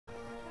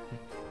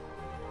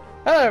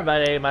Hello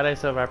everybody, my name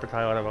is Rapper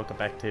Tyler and welcome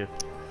back to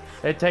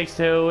It Takes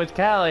Two with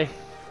Cali.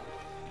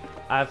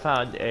 I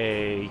found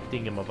a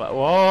thingamabob.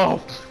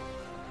 Whoa!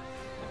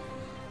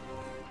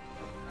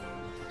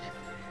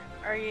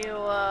 Are you,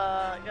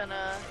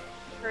 gonna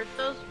hurt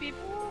those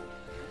people?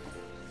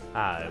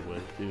 I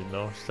would do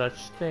no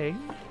such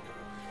thing.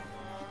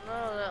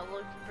 Oh no, that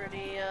looks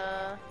pretty,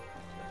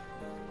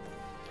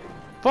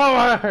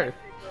 Forward! creepy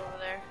over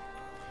there.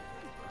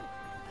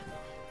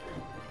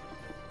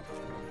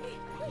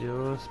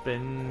 You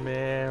spin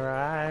me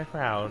right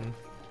round.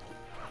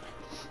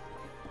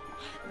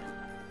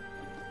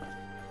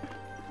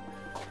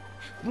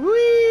 Whee!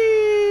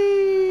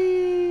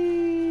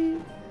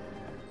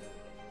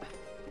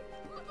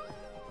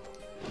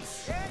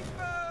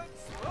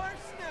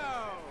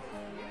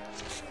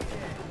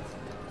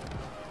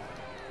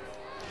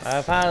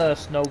 I found a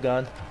snow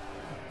gun.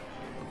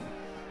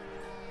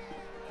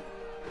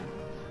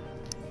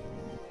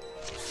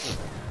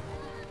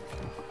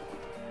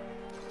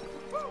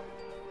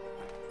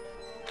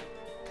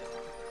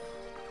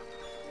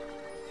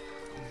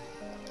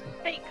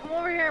 Hey, come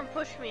over here and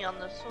push me on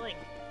the swing.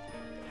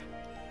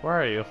 Where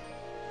are you?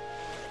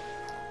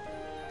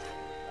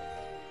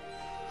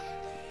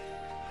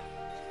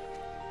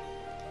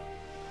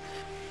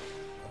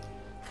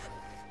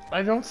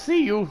 I don't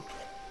see you.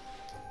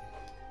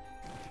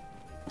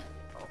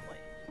 Oh wait.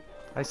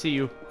 I see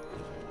you.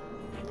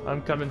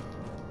 I'm coming.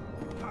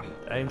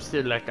 I'm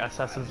still like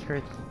Assassin's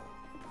Creed.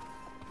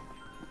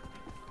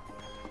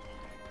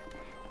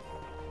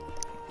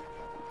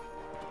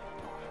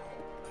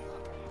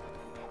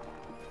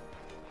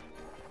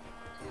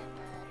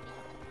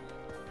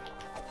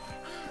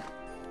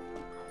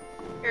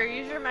 Here,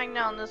 use your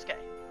magnet on this guy.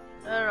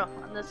 No,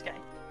 on this guy.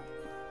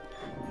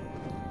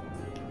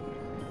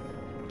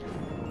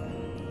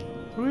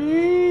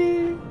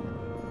 Whee!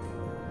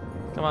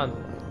 Come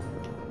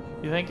on.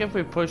 You think if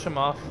we push him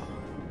off?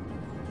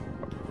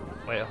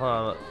 Wait, hold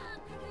on.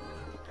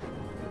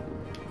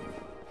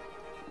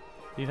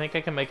 Do you think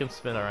I can make him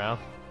spin around?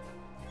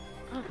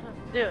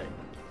 Do it.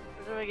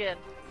 Do it again.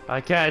 I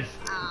can.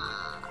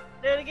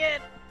 Do it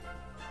again.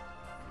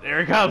 There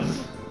he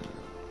comes.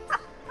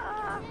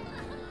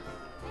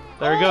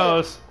 There he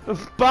goes.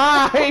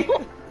 Bye.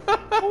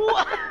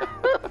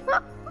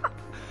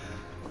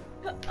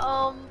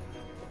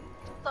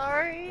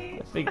 Sorry.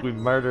 I think we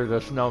murdered a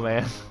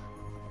snowman.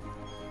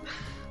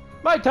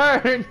 My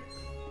turn.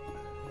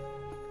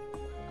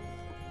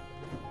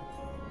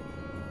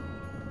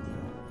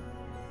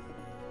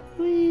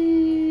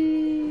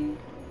 Whee.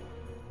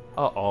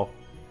 Uh-oh.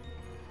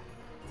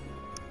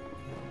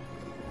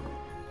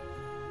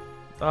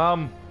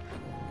 I'm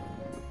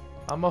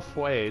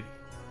afraid.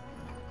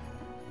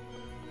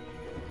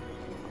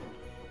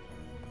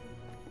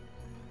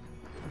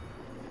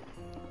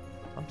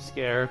 I'm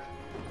scared.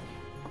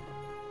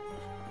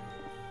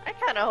 I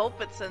kind of hope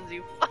it sends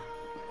you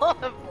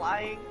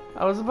flying.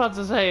 I was about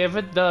to say, if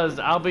it does,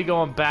 I'll be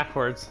going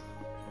backwards.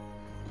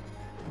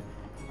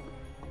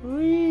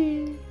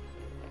 Whee!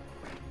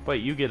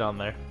 Wait, you get on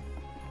there.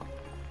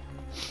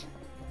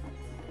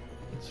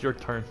 It's your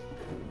turn.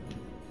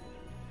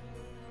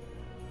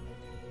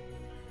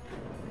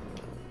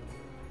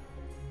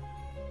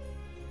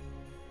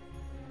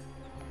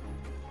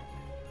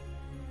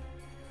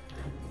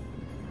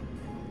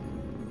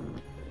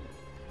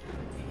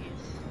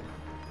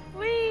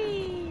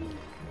 Whee!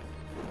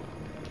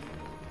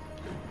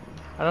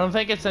 I don't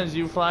think it sends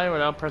you flying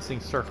without pressing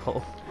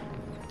circle.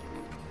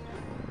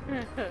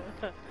 Yeah,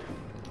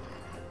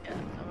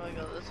 I'm gonna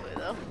go this way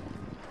though.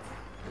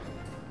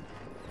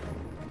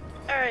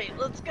 Alright,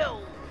 let's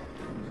go.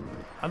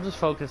 I'm just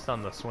focused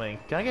on the swing.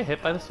 Can I get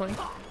hit by the swing?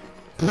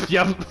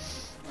 Yep.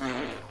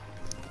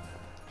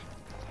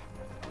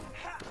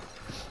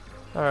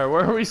 Alright,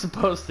 where are we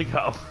supposed to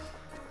go?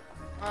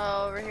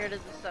 Oh, over here to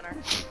the center.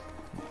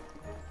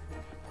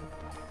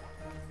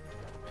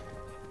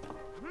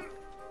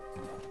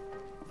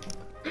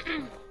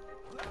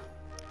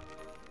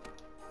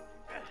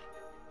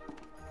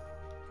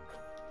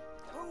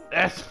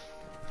 Yes.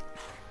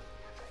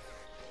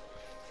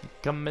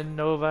 Coming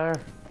over.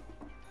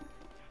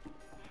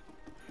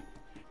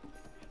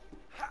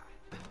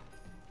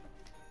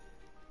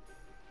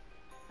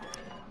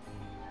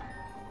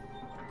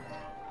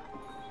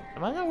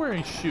 Am I not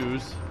wearing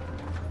shoes?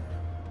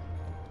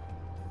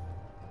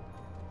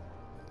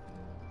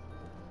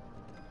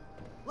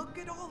 Look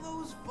at all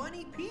those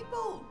funny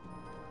people!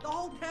 The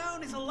whole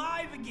town is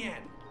alive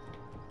again!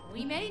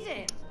 We made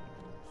it!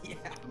 Yeah,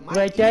 my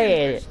Right ears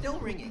there. are still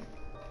ringing.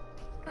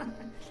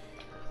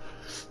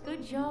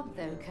 Good job,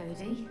 though,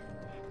 Cody.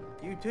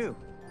 You too.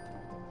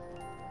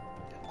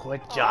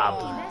 Good Hey,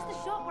 job. there's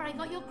the shop where I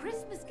got your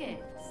Christmas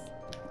gifts.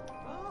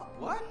 Oh,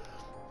 what?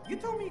 You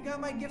told me you got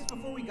my gifts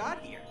before we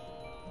got here.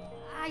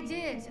 I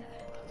did,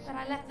 but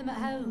I left them at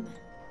home.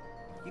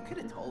 You could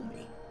have told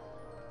me.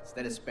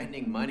 Instead of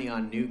spending money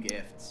on new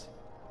gifts.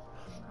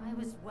 I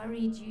was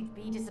worried you'd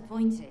be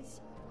disappointed.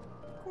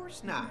 Of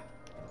course not.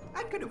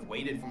 I could have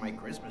waited for my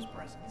Christmas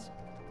presents.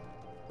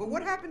 But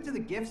what happened to the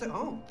gifts at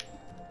home?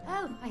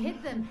 Oh, I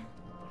hid them.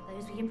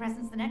 Those were your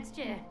presents the next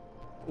year.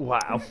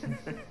 Wow.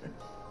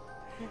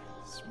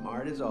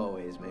 Smart as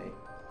always, mate.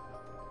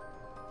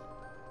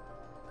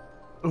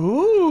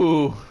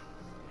 Ooh.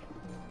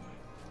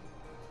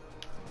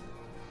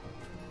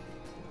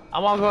 I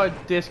want to go to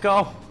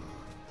disco.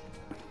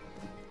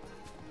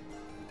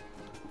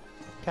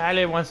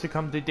 Cali wants to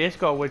come to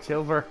disco with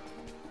Silver.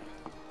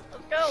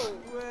 Let's go.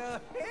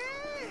 Well,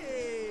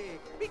 hey!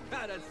 We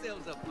got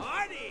ourselves a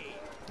party!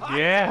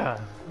 Yeah.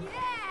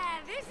 Yeah,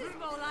 this is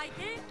more like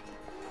it.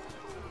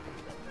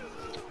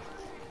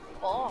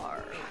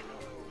 Bar.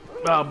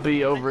 I'll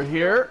be over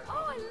here.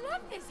 Oh, I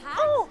love this hat.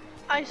 Oh,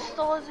 I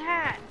stole his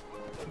hat.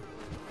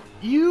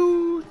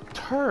 You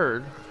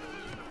turd.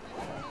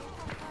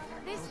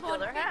 This Steal one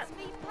their hat. fits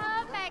me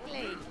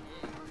perfectly.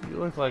 You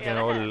look like an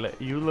Yeah, old.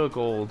 hat. You look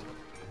old.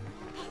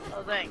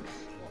 Oh, thanks.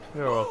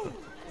 You're welcome.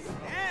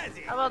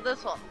 Snazzy! How about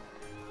this one?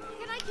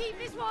 Can I keep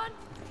this one?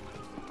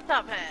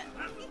 Top hat.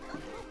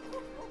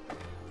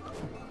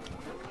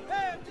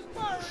 Hey, I'm just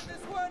borrowing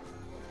this one!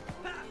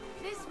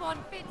 This one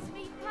fits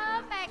me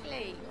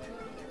perfectly.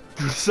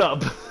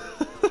 Sub.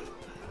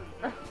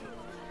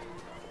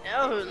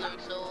 Now who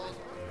looks old?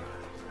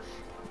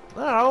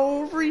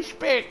 Oh,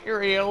 respect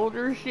your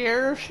elders,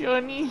 Sheriff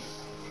Sonny.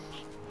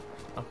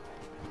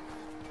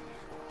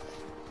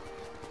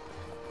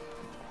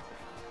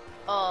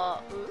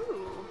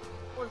 Ooh.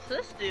 What's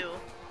this do?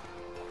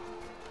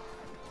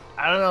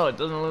 I don't know. It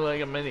doesn't look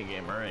like a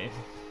minigame or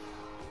anything.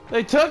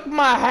 They took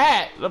my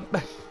hat.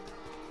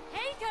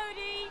 Hey,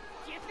 Cody.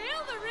 Do you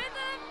feel the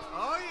rhythm?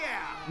 Oh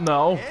yeah!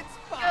 No. It's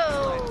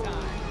bobsled Go.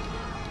 time!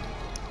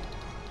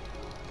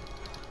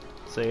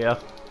 See ya.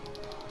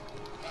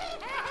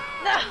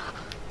 No.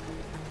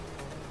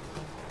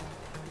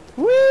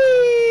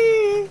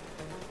 Whee!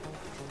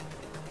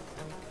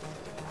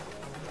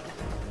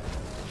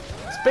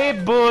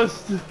 Speed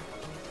boost.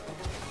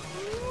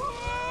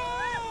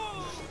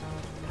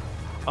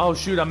 Oh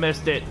shoot! I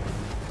missed it.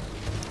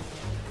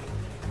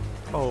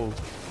 Oh,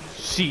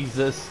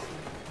 Jesus.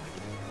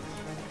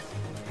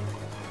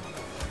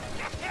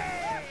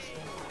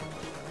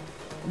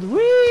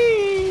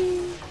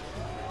 Whee!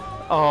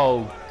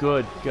 Oh,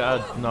 good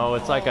God. No,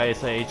 it's like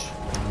Ice Age.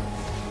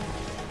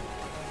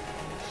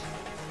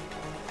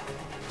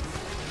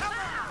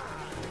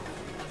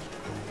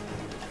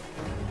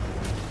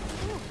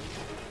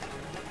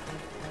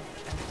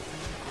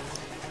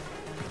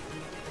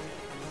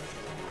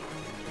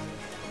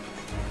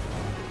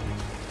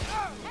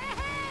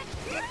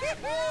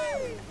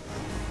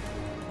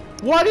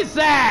 What is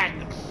that?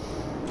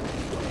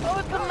 Oh,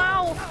 it's a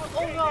mouse.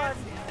 Oh, God.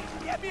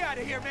 Get me out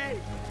of here, mate!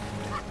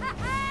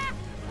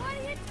 What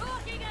are you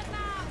talking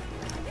about?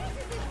 This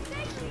is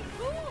insanely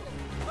cool.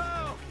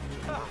 Oh!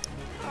 Oh!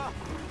 Oh!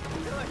 I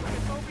feel like I'm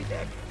in Moby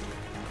Dick!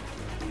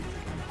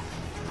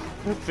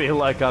 I feel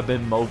like I've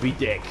been Moby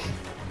Dick.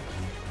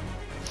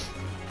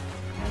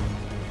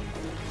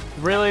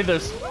 Really, the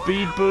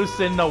speed boost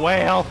in the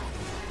whale?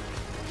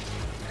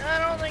 I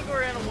don't think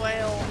we're in a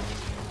whale.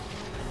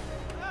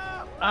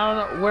 I don't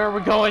know where we're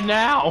going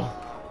now.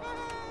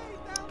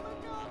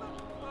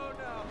 Oh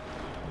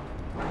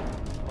no!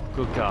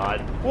 Good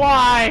God.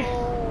 Why?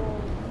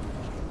 Oh.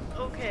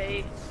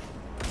 Okay.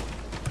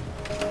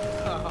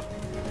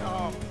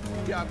 Oh,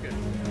 yeah, I'm good.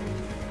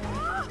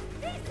 Oh,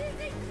 this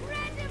is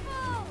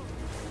incredible.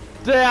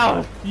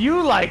 Damn,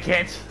 you like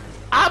it.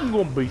 I'm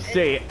gonna be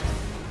sick.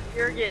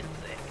 You're getting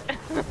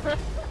sick.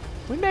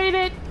 We made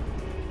it.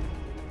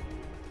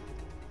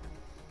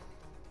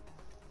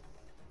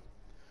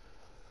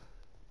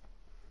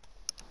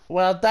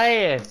 Well,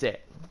 there's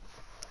it.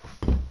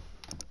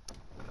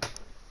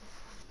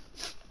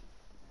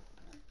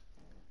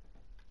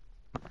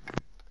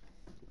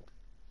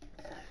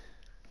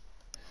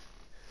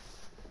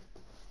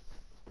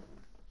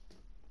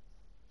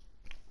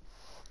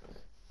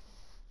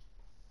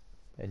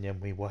 And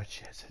then we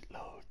watch as it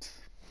loads.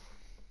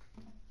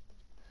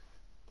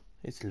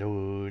 It's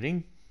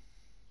loading.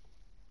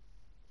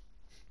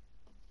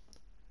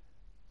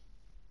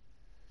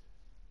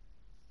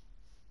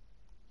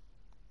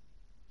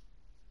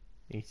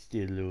 It's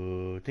still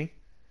loading.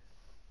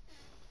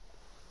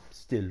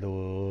 Still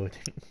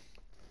loading.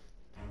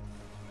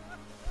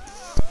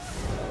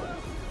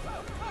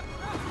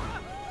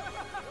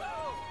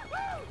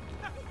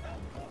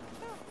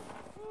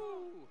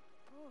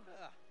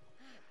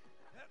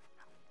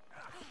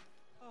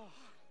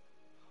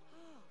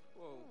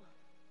 Whoa.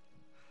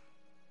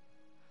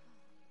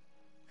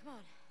 Come on.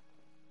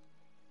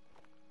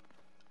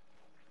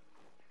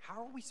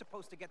 How are we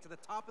supposed to get to the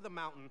top of the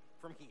mountain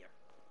from here?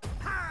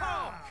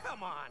 Oh,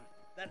 come on!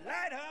 The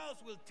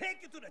lighthouse will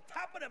take you to the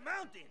top of the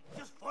mountain.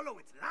 Just follow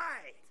its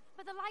light.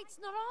 But the light's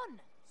not on.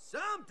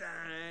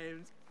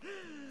 Sometimes.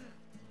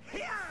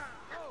 Yeah!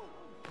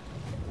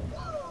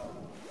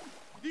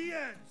 The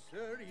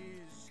answer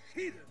is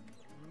hidden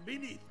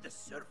beneath the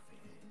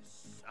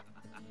surface.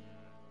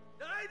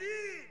 Dive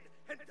in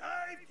and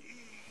dive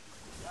deep.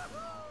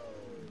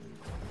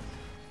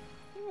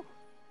 Whew.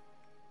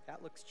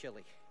 That looks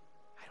chilly.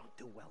 I don't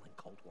do well in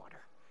cold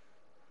water.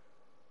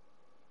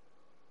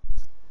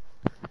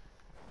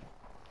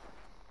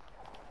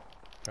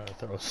 Gonna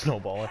throw a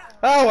snowball in.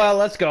 Oh well,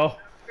 let's go.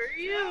 For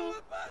you.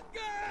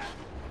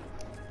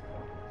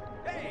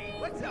 Hey,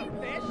 what's up,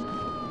 fish?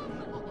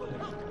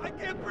 I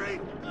can't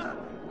breathe.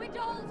 We're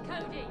dolls,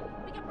 Cody.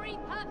 We can breathe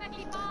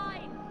perfectly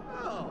fine.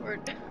 Oh, We're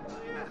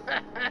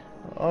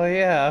Oh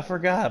yeah, I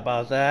forgot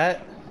about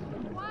that.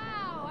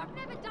 Wow, I've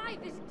never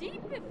dived this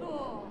deep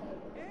before.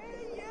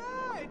 Hey,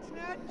 yeah, it's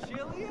not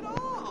chilly at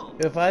all.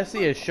 If I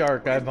see a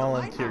shark, I Where's the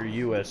volunteer lighthouse?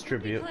 you as Be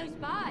tribute. close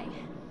by.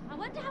 I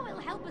wonder how it'll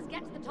help us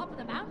get to the top of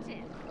the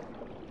mountain.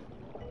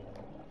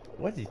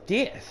 What is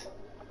this?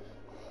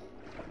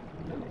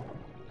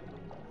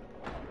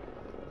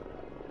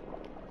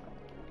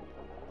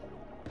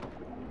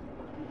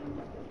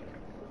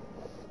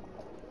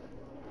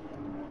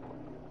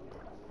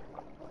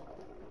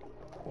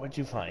 What'd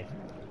you find?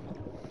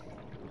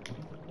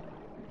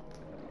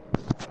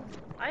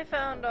 I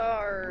found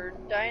our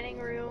dining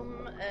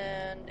room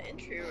and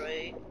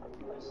entryway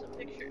with some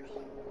pictures.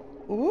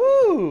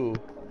 Ooh!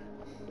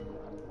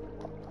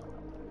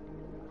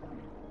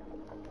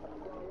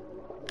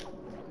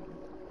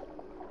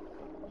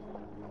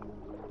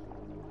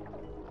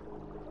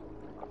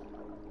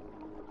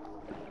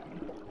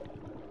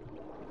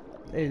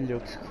 It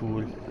looks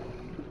cool.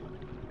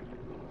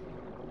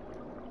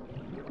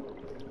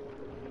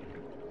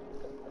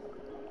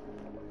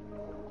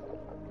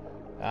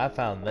 I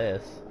found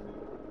this.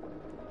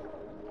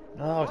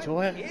 Oh, so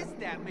What what? is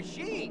that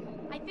machine?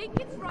 I think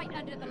it's right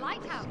under the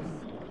lighthouse.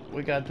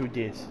 We gotta do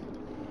this.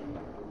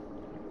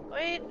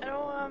 Wait, I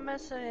don't want to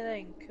miss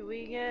anything. Could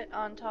we get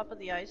on top of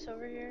the ice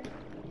over here?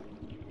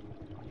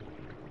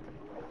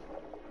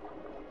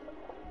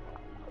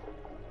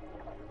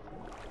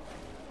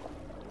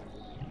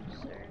 Is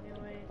there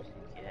any way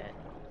to get...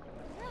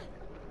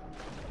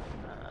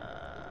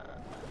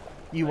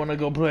 You wanna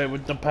go play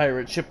with the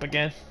pirate ship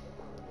again?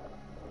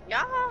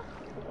 Yeah!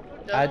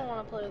 Who doesn't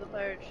want to play with the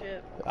pirate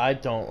ship? I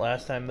don't.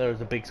 Last time there was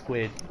a big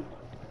squid.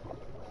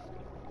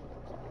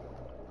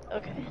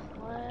 Okay,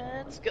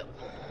 let's go.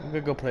 I'm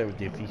gonna go play with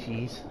the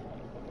fishies.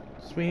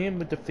 Swim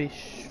with the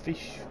fish, I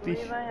fish.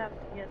 believe I have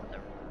to get the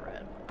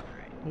red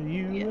one, right?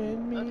 You Yeah.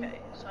 and me. Okay,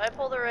 so I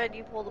pull the red,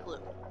 you pull the blue.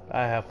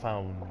 I have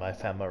found my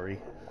family.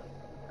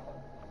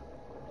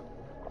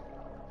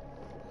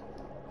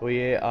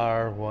 We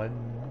are one.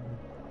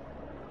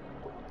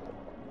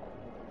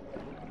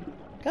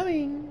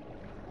 Coming.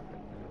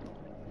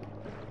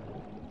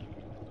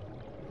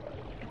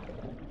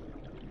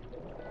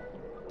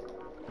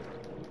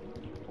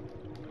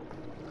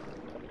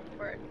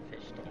 We're at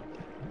fish tank.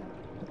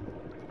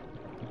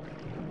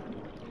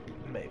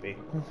 Maybe.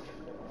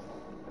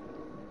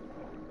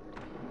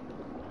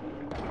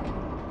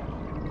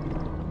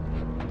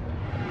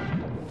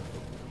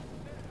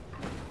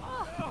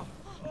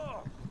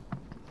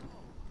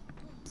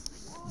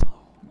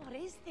 What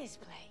is this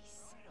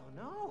place? I don't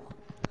know.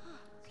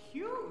 It's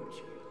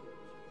huge.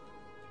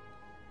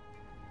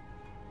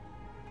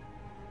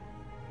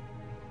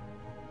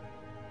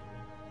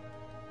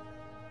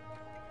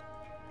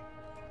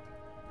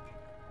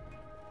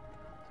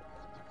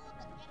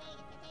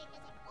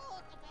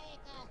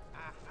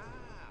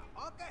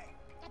 aha, okay.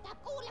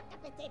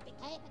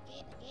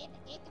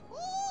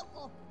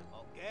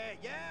 Okay,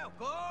 yeah, of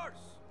course.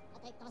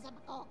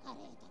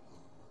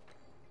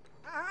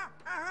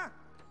 Aha.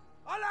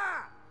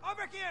 Hola,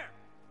 over here.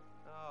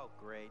 Oh,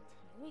 great.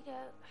 Here we go.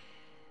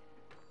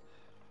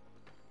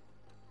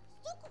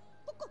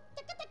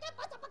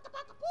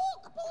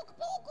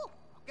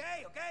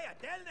 Okay, I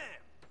tell them.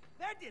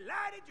 They're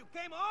delighted you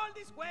came all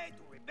this way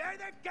to repair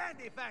their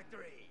candy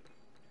factory.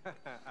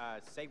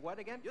 Say what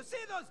again? You see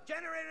those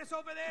generators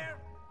over there?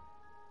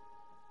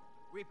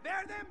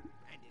 Repair them,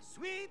 and the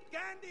sweet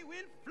candy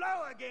will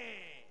flow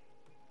again.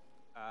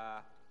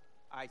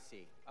 I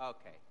see.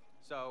 Okay.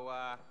 So,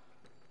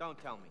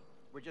 don't tell me.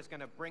 We're just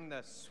gonna bring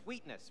the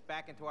sweetness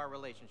back into our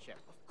relationship.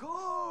 Of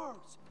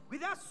course.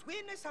 Without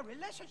sweetness, our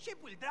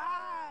relationship will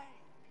die.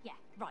 Yeah,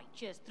 right.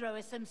 Just throw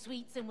us some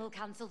sweets and we'll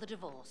cancel the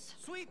divorce.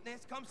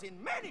 Sweetness comes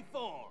in many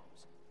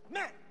forms.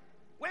 Man,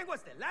 when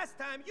was the last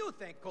time you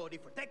thanked Cody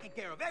for taking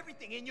care of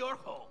everything in your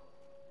home?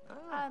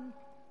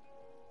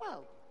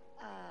 Well,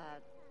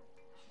 And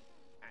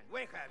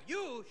when have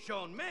you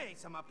shown me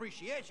some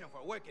appreciation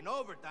for working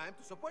overtime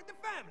to support the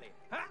family?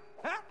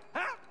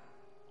 Huh?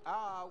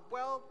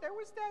 Well, there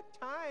was that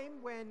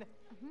time when,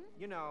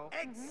 you know...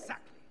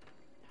 Exactly.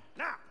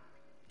 Now,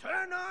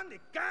 turn on the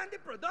candy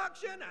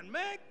production and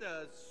make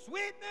the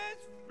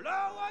sweetness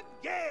flow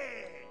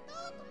again.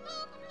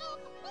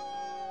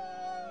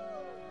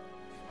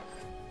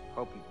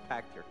 Hope you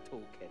packed your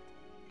toolkit.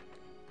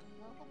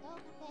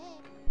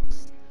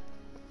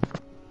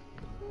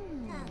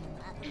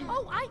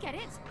 oh, I get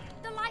it.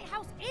 The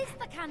lighthouse is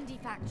the candy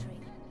factory.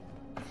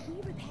 If we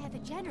repair the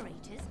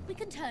generators, we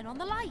can turn on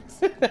the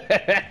lights.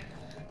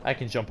 I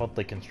can jump up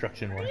the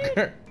construction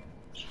worker.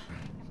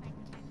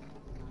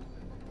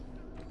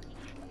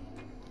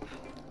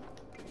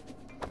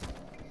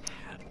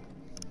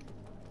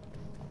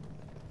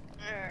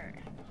 Alright.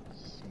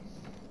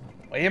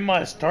 We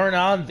must turn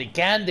on the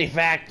candy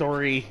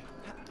factory.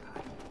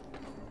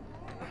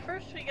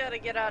 First we gotta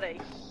get out of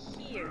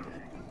here.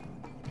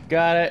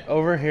 Got it,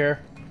 over here.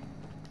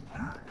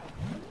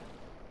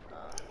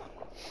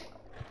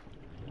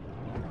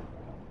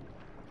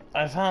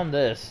 I found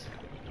this.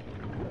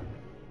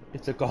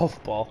 It's a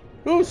golf ball.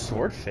 Ooh,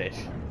 swordfish.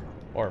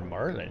 Or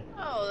marlin.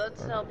 Oh,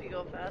 that's to help you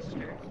go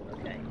faster.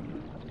 Okay.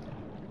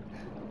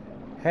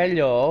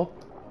 Hello.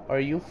 Are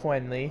you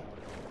friendly?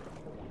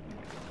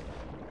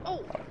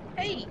 Oh,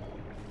 hey!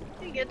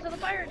 You get to the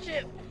pirate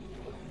ship.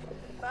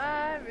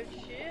 Pirate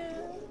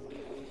ship.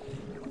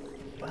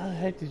 How the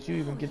heck did you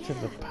even get to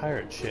the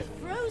pirate ship?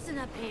 Frozen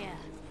up here.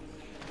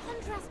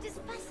 Contrast is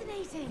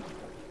fascinating.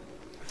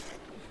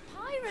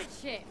 Pirate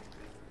ship.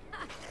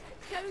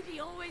 Cody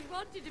always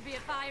wanted to be a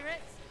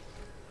pirate.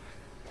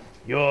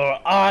 You're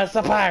us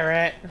a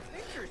pirate.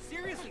 Things are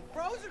seriously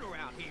frozen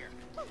around here.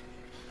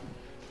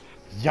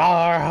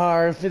 Yar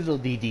har fiddle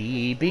dee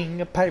dee.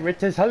 Being a pirate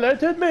has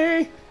alerted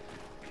me.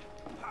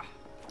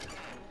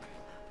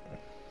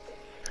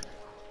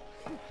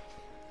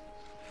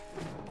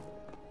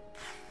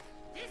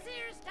 This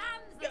here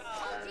stands the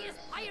saltiest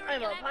pirate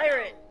I'm you'll a ever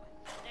pirate.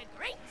 know. The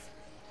great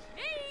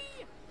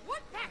me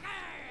Woodpecker.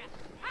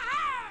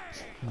 Ha-ha!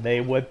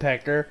 Nay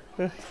Woodpecker.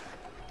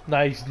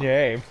 Nice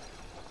name.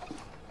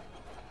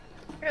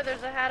 Here,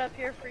 there's a hat up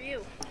here for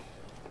you.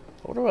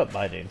 I wonder what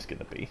my name's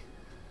gonna be.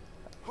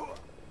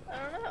 I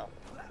don't know.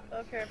 Go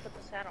up here and put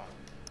this hat on.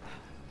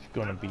 It's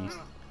gonna be.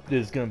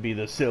 This is gonna be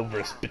the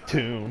silver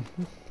spittoon.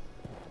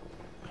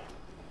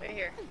 Right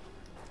here.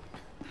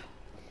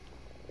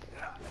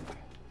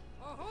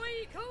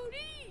 Ahoy,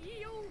 Cody,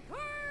 ye old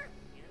cur!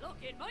 You're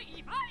looking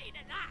mighty fine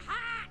in that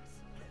hat!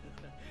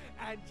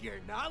 And you're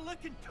not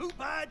looking too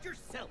bad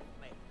yourself,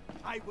 mate.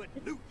 I would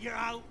loot you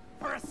out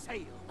for a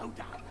sail, no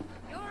doubt.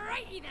 You're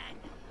righty then,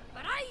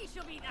 but I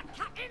shall be the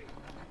captain.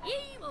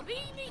 Ye will be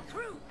me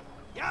crew.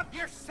 You have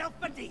yourself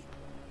a deal.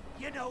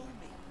 You know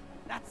me.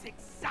 That's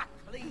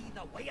exactly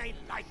the way I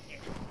like it.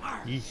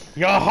 Arr.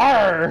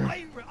 Yar!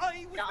 I was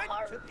meant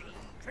Yar. to be.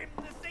 Trim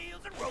the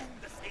sails and roam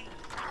the sea.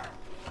 Arr.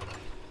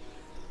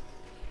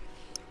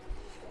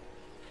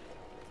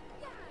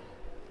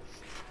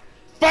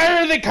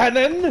 Fire the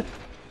cannon!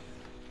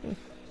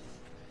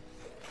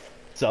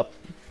 What's up?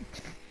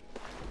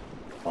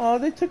 Oh,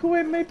 they took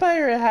away my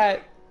pirate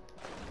hat.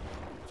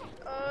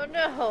 Oh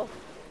no.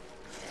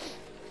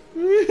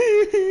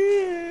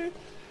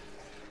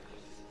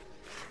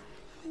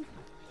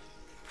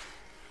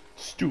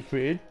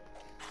 Stupid.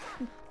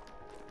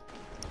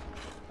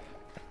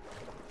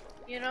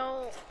 You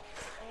know,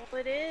 oh,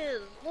 it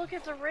is. Look,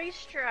 it's a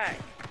racetrack.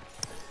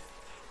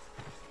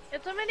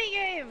 It's a mini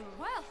game.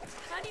 Well,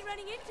 funny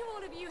running into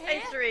all of you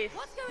here. Ice race.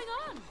 What's going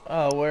on?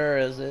 Oh, where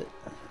is it?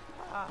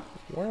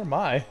 Where am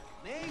I?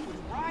 May was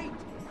right.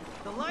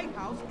 The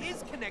lighthouse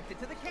is connected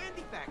to the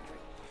candy factory.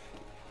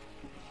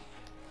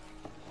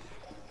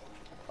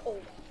 Oh,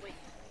 wait.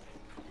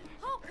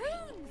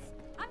 Harpoons!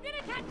 I'm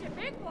gonna catch a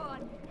big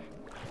one.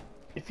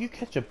 If you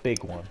catch a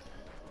big one.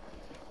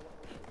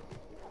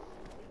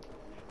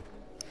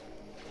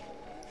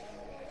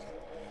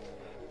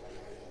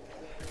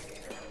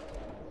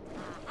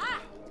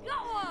 Ah,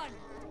 got one.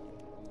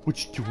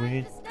 What you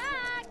doing? The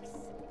snacks.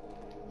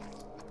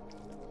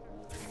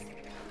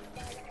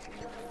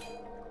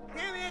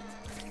 Damn it!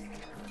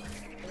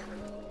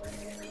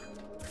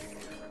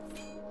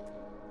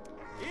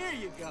 Here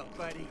you go,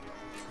 buddy.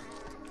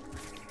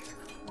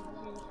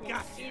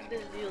 Gotcha. These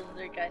visuals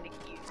are kind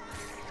of cute.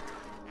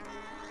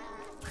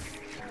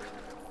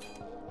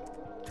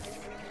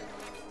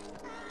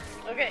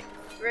 Okay,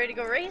 ready to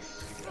go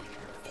race?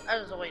 I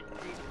was waiting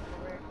for you to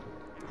go there.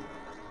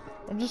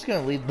 I'm just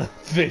gonna leave the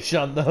fish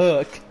on the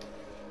hook.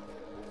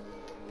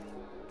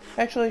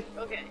 Actually,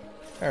 Okay,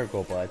 there we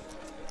go, bud.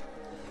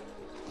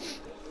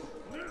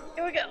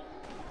 here we go.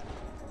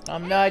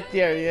 I'm not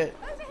there yet.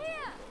 Over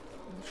here.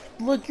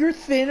 Look, you're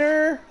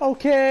thinner,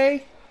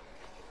 okay?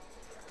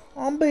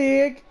 I'm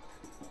big.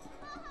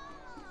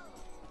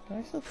 Can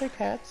I still take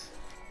hats?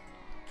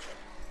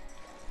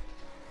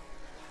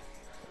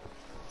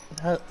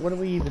 What do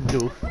we even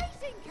do?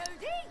 Racing,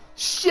 Cody.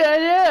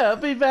 Shut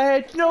up if I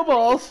had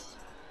snowballs!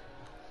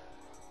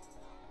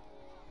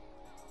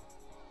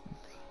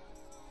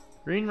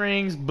 Green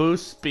rings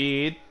boost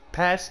speed.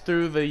 Pass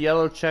through the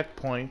yellow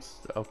checkpoints.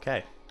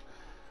 Okay.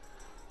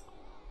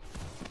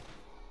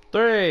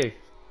 3,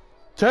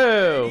 2,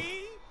 Ready?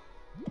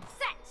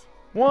 Set.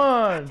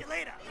 1. See you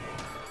later.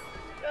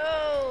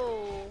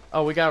 Go!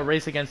 Oh, we gotta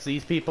race against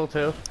these people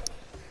too?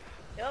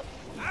 Yep.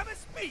 I'm a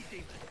speed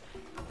demon.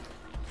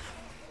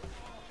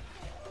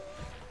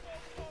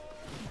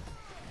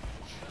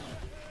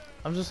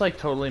 I'm just like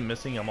totally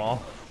missing them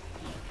all.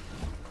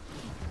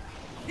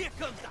 Here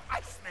comes the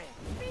Iceman.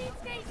 Speed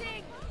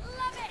skating.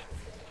 Love it.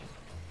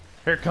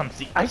 Here comes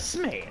the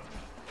Iceman!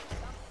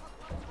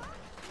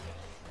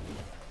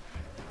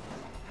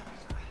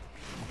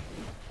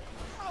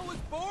 I was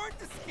born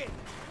to skate.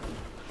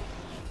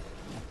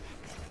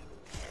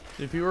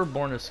 If you were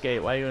born to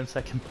skate, why are you in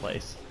second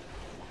place?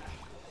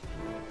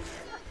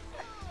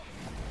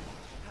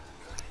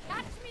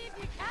 Catch me if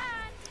you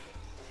can.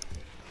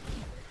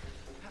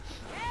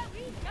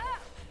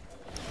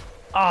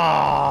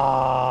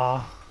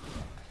 Ah.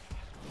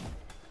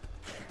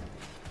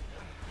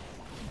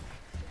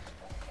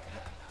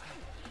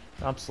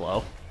 I'm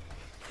slow.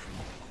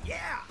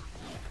 Yeah!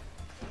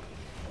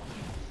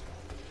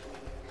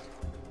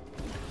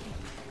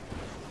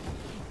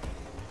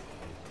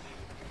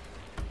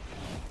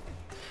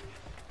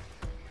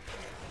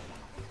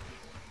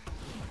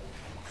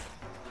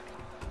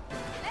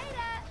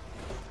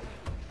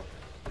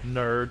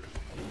 Nerd.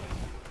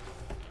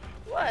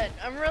 What?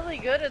 I'm really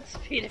good at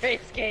speed race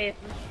games.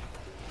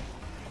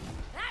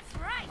 That's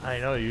right. I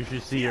know, you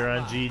should see her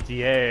on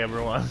GTA,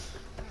 everyone.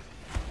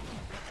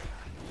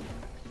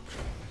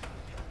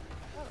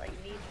 I like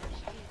Need for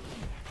Speed.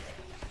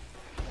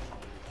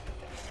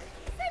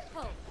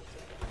 Simple.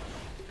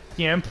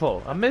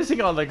 Simple. I'm missing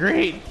all the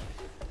green.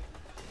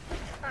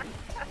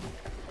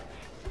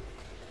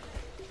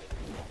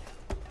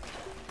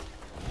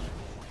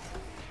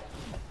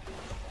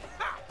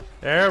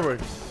 There we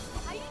go.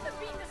 I even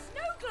beat the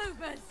snow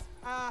globers.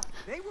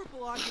 They were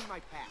blocking my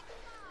path.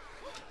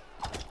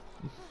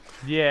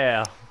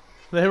 Yeah.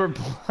 They were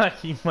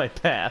blocking my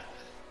path.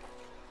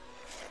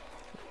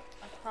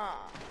 Huh.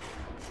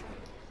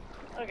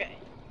 Okay.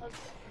 Let's...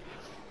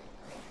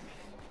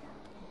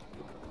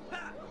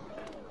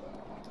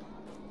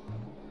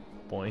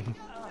 Boing.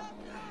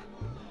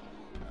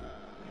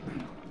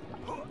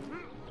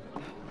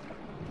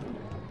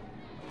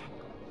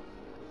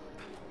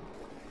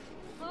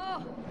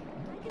 Oh,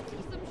 I can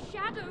see some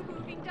shadow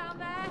moving down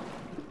there.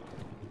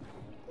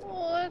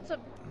 Oh, that's a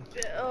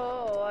bit...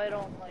 Oh, I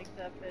don't like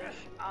that fish.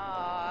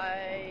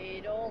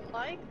 I don't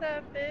like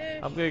that fish.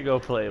 I'm gonna go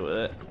play with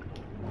it.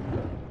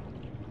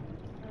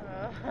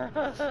 I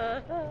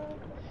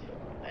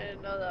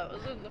didn't know that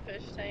was in the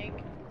fish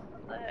tank.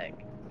 What the heck?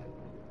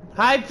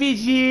 Hi,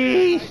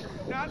 Fiji! I do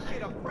not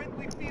get a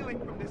friendly feeling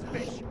from this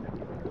fish.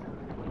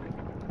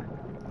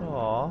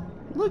 Aw.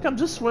 Look, I'm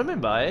just swimming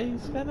by it.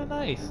 He's kinda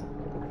nice.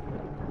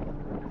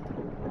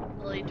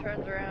 Well, he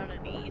turns around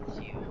and eats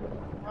you.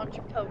 Why don't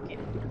you poke him?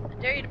 I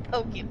dare you to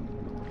poke him.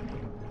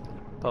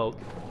 Poke.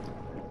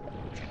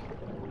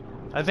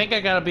 I think I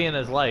gotta be in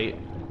his light.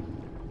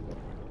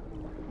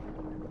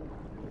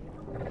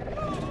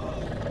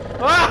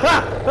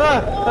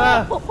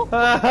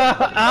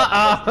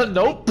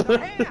 Nope.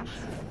 Hands!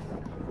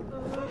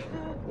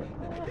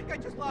 I think I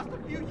just lost a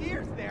few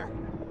years there.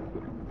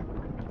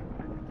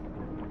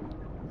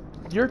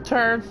 Your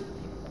turn.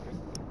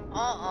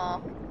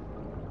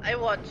 I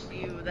watched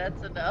you,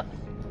 that's enough.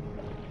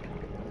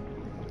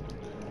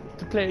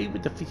 To play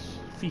with the fish,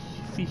 fish,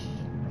 fish.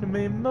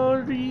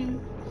 Memory.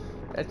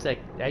 That's an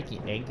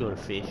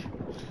anglerfish.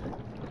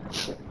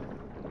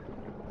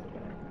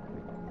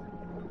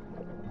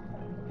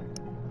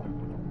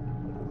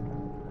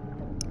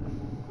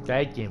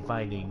 That game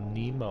Finding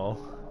Nemo.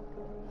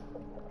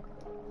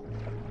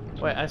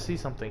 Wait, I see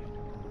something.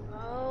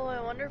 Oh, I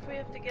wonder if we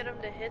have to get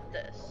him to hit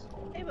this.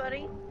 Hey,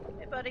 buddy.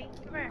 Hey, buddy.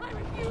 Come here. I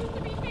refuse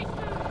to be fish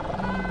food.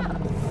 Ah!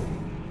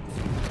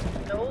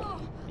 Nope. Oh,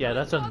 Yeah,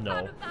 that's a I'm no.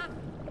 out of that.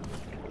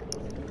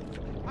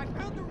 I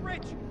found the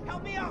wrench.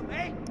 Help me out,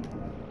 eh?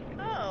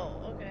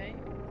 Oh, okay.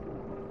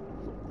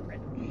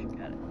 Wrench,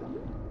 got it.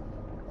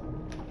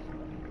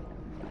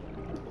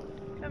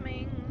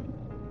 Coming.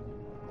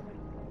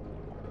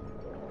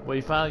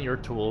 We found your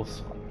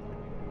tools.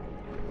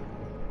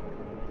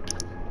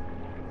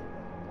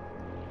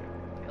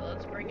 Okay,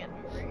 let's bring it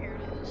over here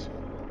to this one.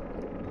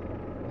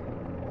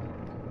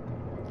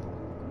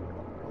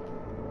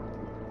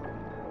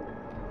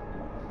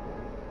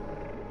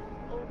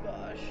 Oh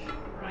gosh.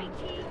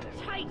 Righty,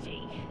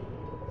 tighty.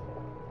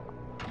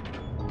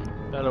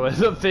 By the way,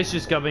 the fish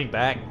is coming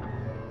back.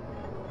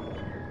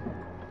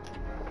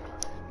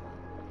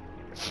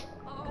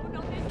 Oh,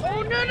 not this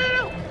Oh, way. no, no,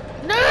 no!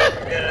 No!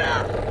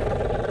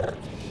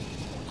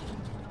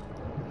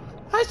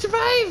 I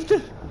survived!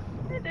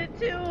 I did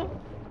too.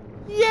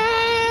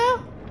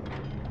 Yeah!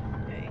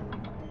 Okay.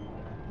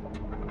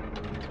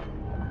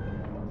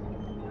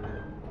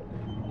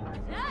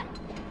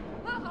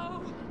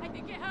 Uh-oh, I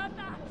think you heard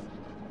that.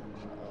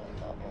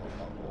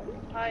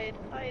 Hide,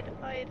 hide,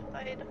 hide,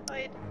 hide,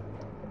 hide.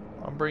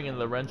 I'm bringing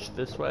the wrench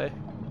this way.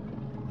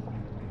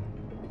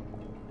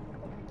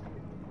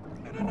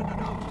 No,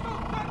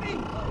 not me!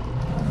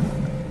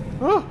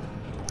 Oh!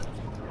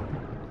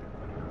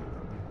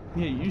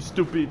 Yeah, you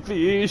stupid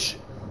fish!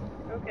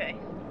 Okay,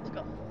 let's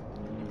go.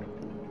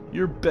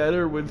 You're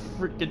better with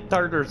freaking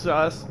tartar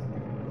sauce.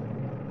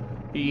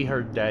 He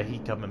heard that. He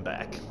coming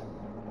back.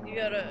 You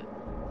gotta...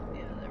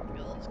 Yeah, there we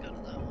go. Let's go to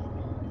that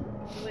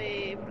one.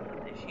 Wait,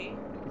 is she?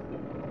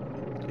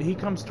 He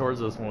comes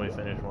towards us when we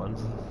finish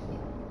ones.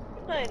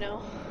 I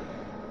know.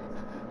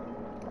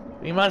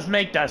 We must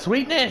make the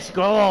sweetness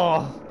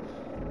go.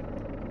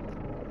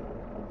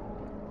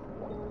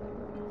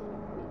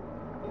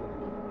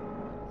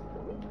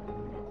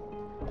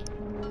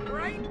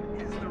 Right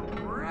is the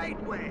right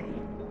way.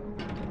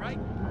 Right?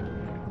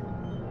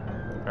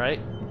 Right?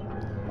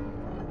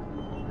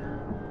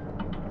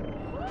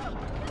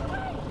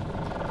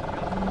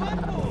 One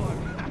more.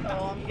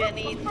 Oh, I'm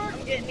getting eaten.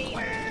 I'm getting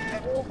eaten.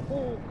 Oh,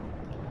 oh.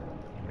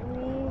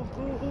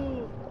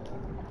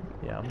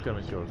 Yeah, I'm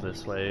gonna go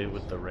this way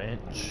with the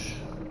wrench.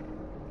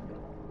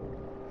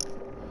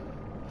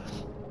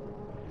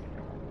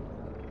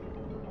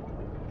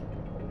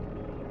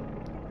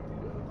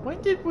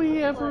 When did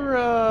we ever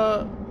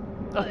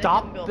Let him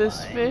adopt go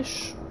this by.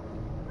 fish?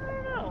 I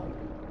don't know.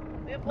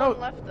 We have No. one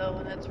left though,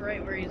 and that's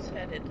right where he's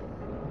headed.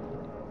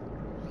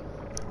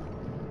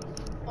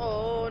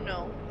 Oh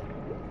no.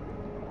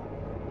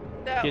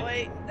 That Get-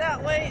 way,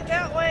 that way,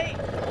 that way!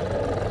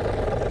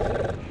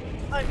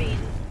 I mean,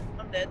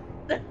 I'm dead.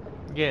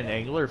 Get an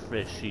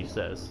anglerfish, he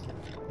says.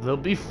 They'll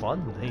be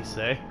fun, they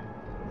say.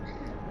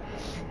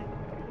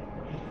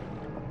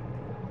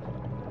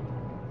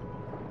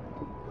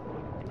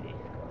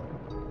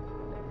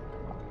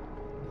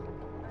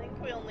 I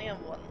think we only have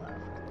one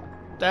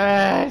left.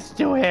 Ah, it's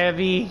too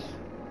heavy.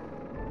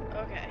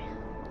 Okay,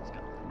 let's go.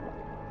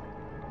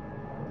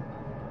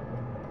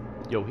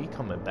 Yo, he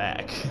coming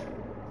back.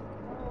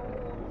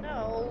 Oh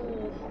no.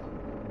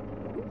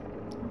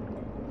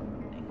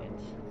 Dang it.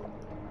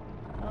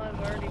 Well, I've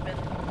already been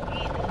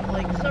eaten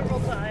like several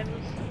times.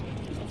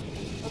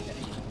 Okay.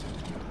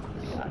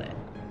 Got it.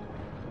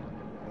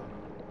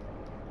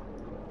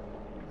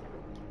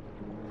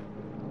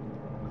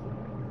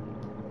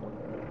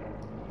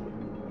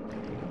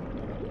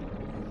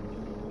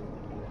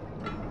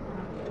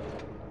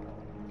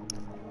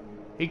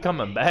 He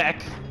coming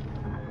back.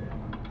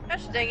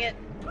 Gosh dang it.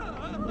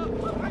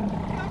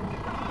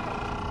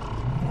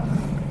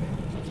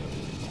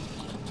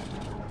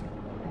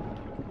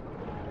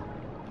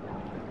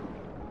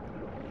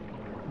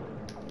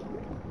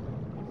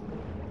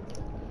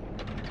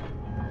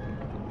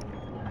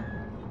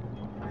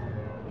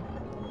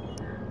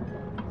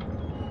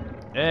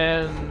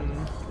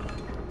 And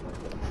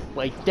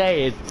like that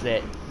is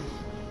it.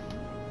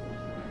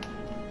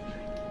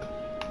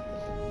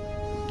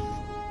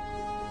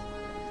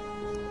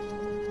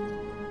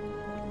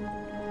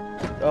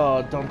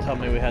 Oh, don't tell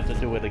me we have to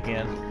do it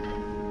again.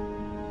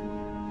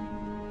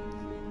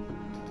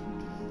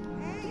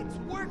 Hey, it's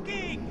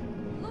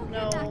working! Look No,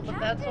 at that but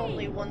that's candy.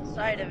 only one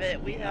side of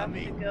it. We have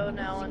to go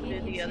now and do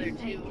Chicken the other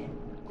cheesesteak. two.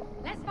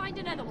 Let's find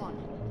another one.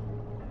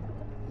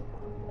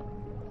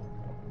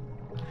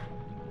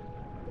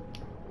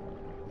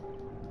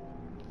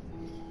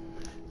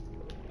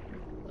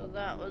 So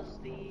that was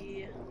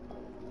the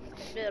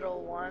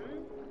middle one.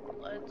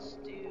 Let's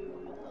do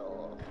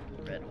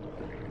the red one.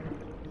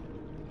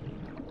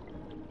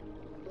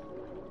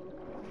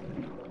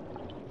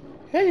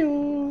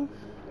 Hello.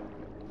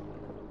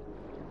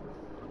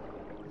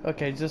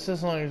 Okay, just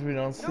as long as we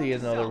don't see Note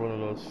to another self, one of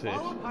those fish.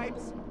 Follow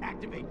pipes,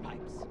 activate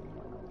pipes.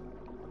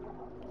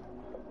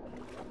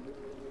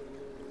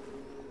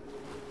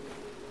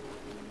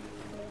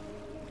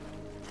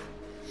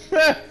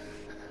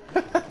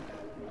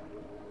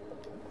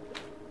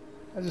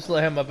 I just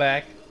let him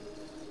back.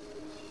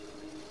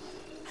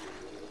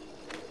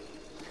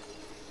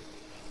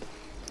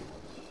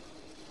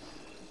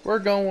 We're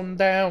going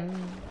down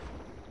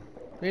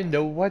in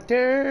the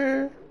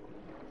water.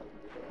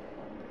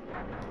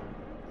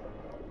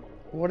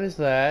 What is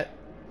that?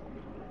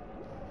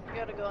 You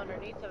gotta go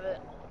underneath of it.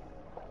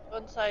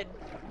 One side.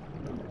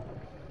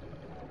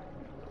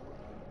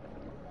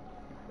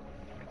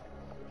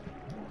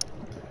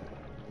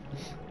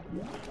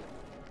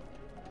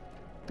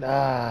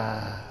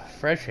 Ah,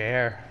 fresh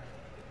air.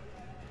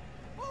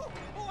 Oh,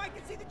 I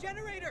can see the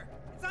generator!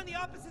 It's on the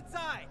opposite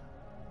side!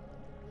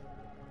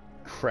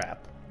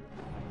 Crap.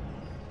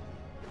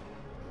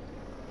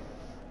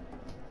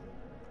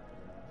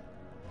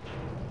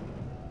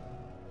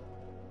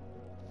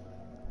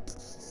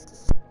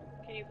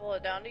 Can you pull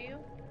it down to you?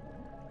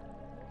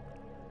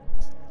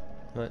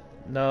 But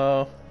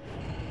no.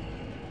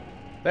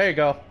 There you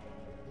go.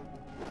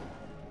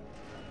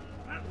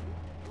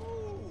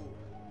 Ooh,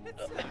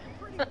 it's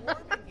pretty warm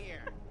in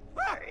here.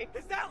 Ah, Sorry.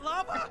 is that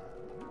lava?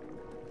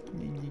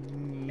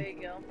 There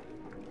you go.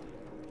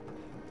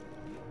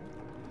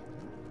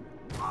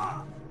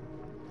 Ah,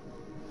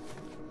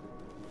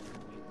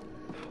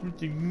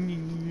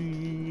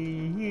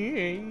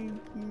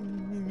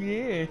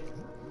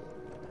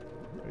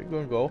 Where you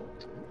gonna go?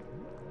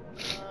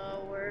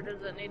 Where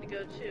does it need to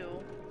go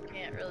to?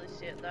 Can't really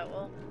see it that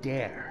well.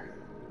 There.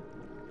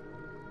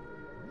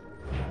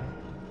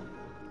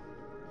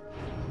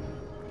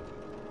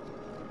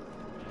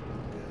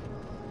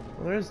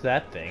 Where's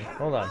that thing?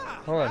 Hold on,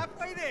 hold on.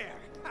 halfway there.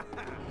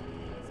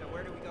 So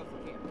where do we go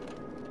from here?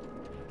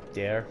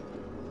 There.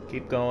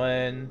 Keep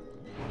going.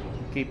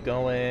 Keep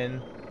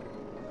going.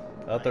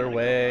 Other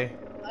way.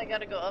 I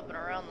gotta go up and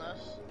around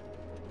this.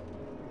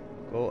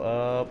 Go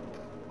up.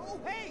 Oh,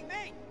 hey,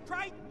 mate!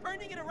 Try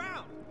turning it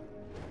around.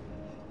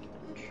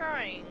 I'm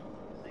trying.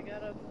 I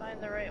gotta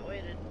find the right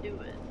way to do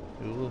it.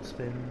 You'll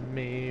spin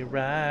me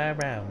right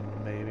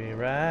round, baby,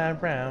 right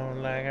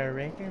round like a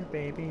record,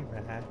 baby,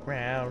 right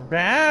round,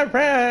 right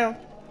round.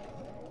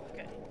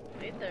 Okay,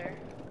 right there.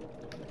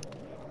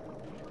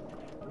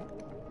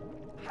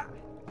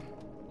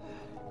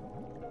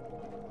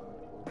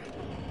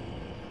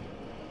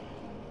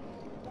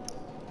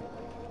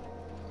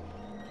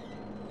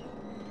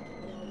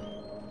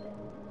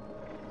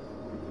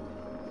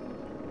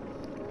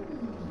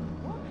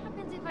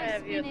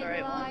 have you at the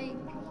right one.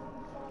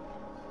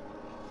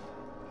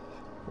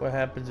 What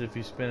happens if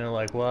you spin it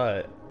like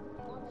what?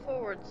 Look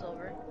forward,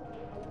 Silver.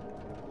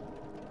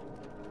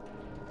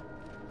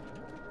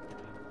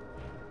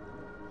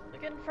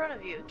 Look in front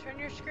of you. Turn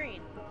your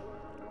screen.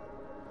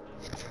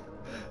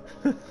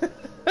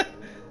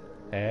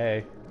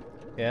 Hey.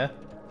 Yeah?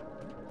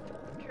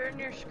 Turn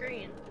your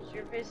screen, so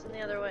you're facing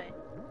the other way.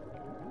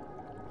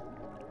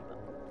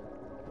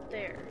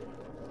 There.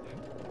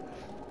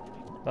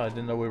 Oh, I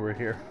didn't know we were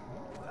here.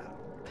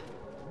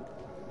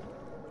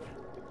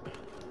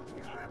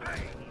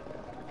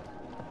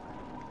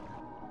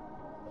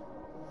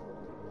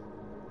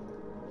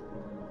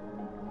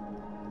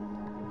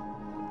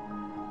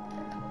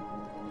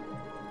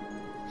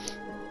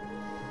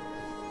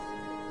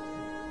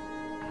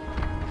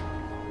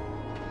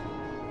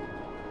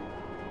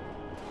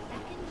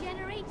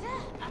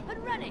 Up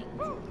and running.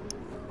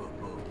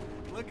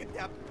 Look at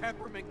that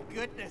peppermint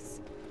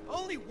goodness.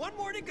 Only one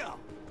more to go.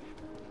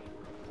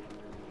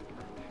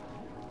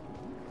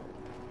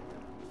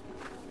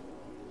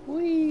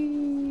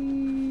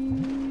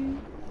 Whee!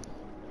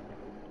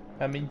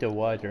 I'm in the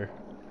water.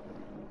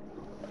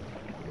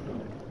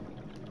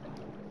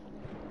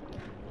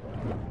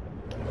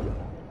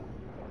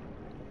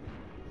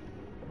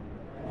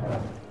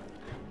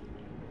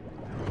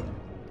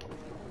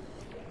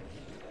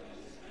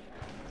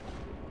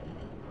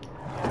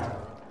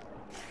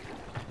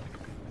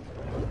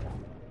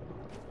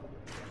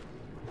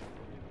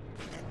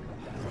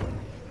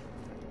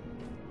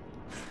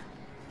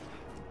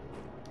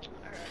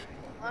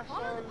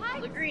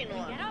 The green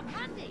one. Get up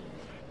handy.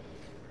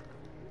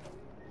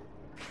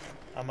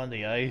 I'm on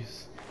the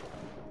ice.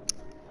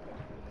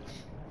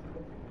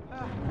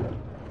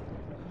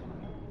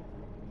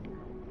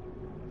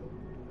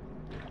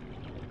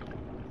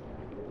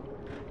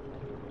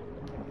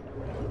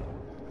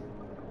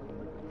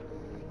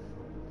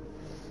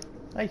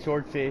 Hi,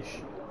 swordfish.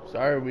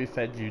 Sorry we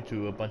fed you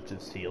to a bunch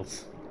of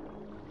seals.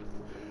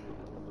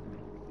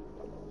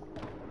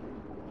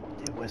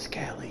 It was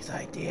Cali's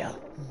idea.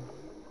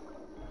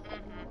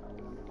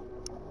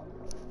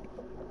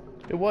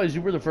 It was.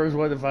 You were the first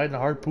one to find the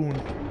harpoon.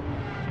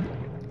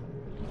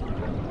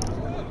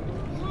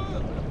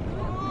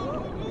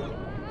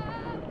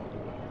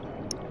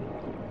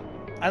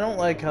 I don't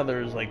like how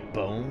there's like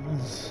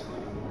bones.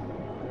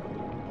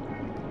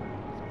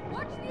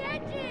 Watch the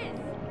edges.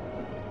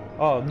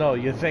 Oh no,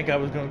 you think I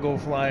was gonna go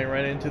flying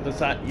right into the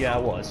side? Yeah, I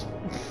was.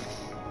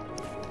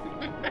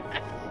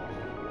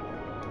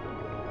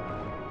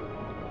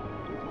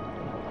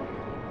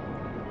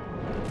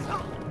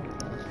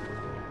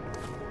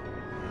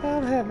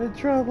 I'm having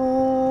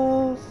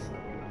troubles.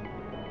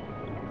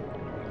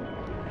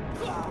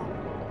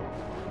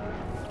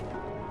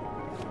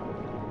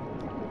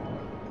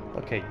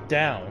 Okay,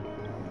 down.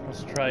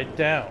 Let's try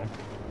down.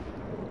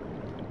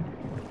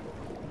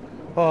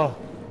 Oh,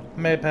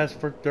 made pass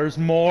for. There's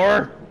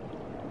more.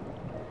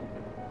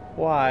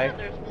 Why? Yeah,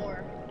 there's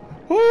more.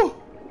 Woo!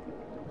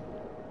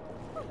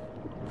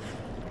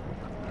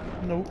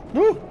 No,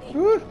 no,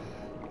 no.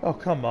 Oh,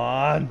 come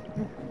on.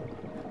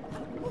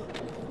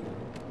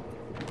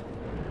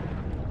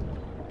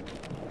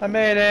 I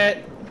made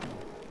it.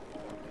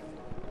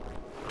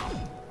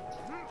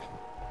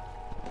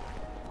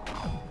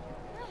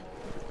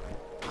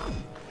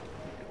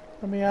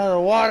 Let me out of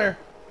the water.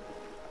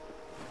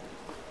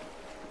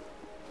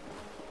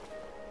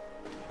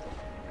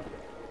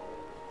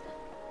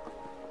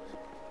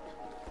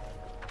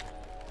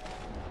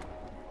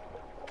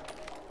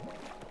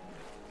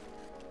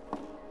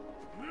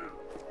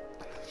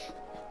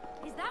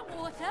 Is that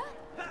water?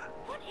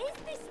 What is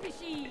this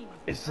machine?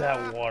 It's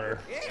that water.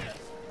 Yes,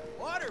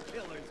 water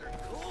pillars are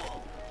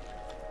cool.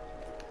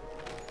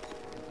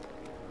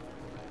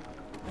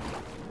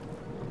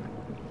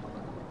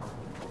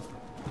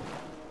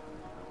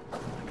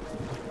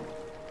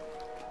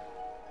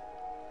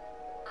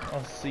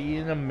 I'll see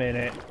you in a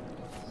minute.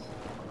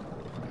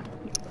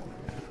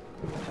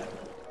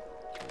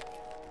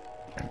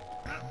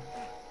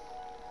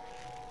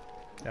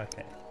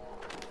 Okay.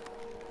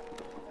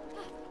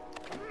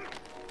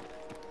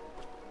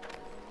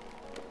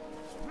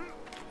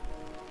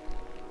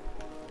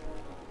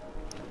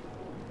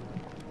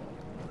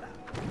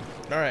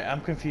 Alright,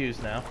 I'm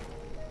confused now.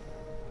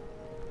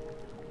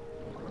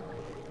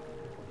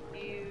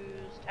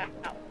 Use tap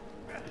out.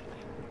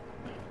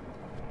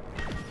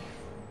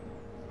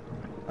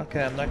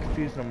 Okay, I'm not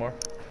confused no more.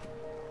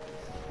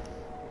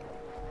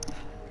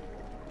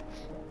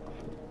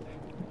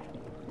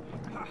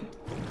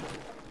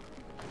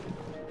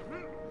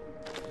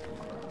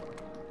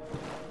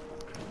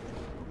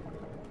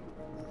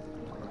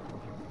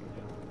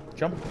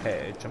 Jump,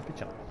 hey, jumpy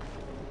jump.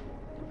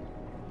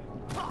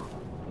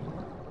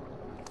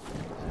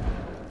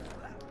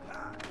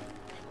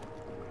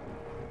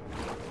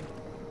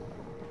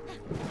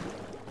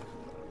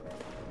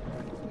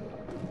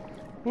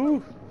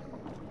 Woo!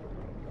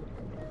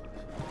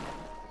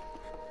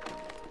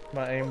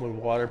 My aim with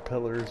water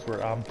pillars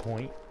were on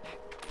point.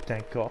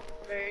 Thank God.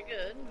 Very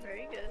good,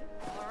 very good.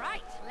 All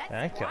right, let's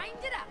Thank you.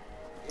 wind it up.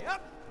 Yep,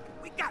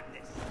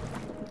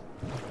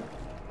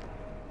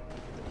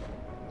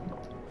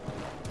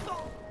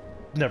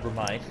 Never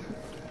mind.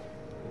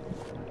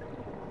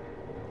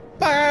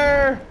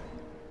 Fire!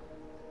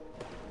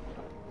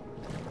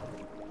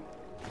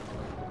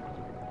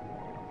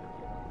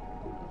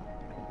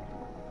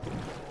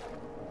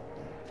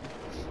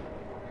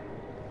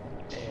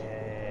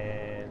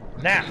 And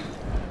now.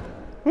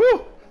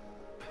 Woo!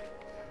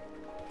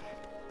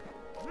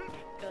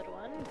 Good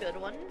one, good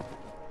one.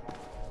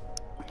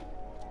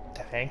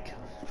 Tank.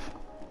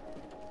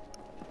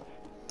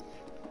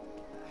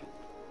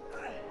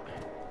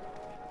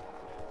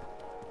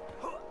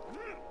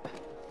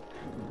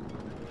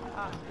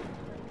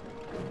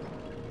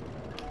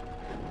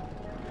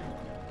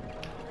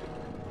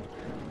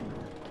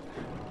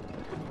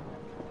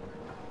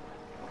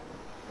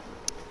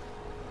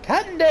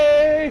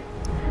 Candy!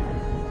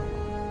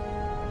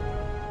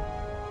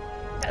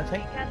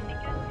 Candy.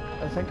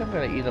 I think I'm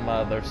gonna eat them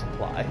out of their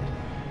supply.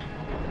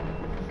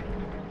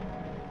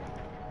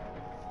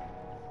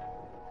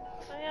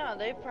 Oh yeah,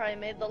 they probably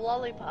made the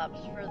lollipops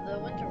for the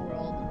winter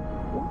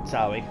world.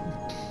 Sorry.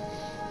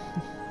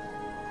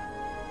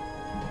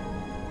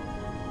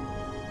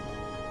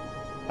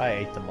 I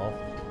ate them all.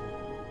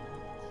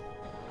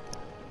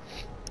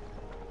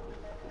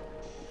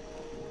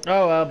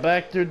 Oh well,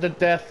 back through the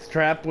death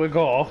trap we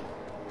go.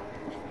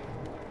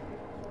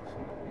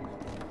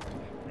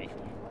 Wait,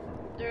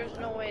 there's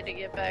no way to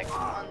get back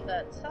on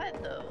that side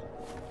though.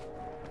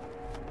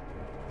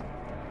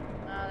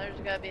 There's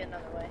gotta be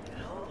another way.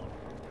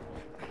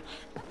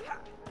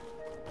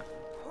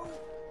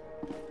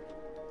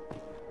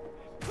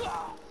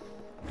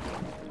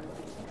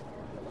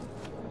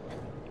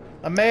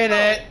 I made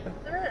it!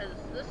 There is.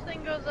 This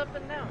thing goes up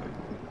and down.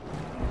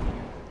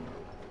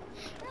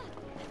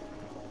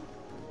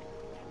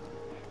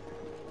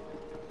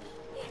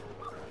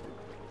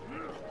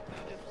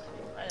 Oops,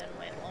 I didn't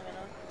wait long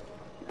enough.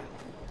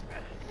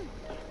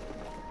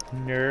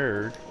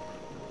 Nerd.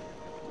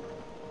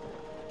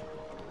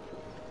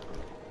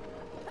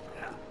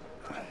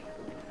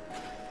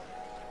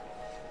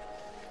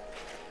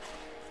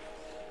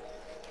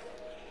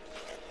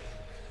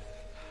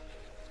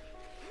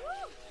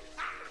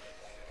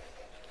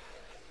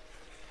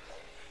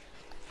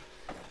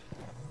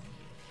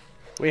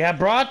 We have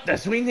brought the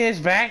sweetness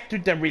back to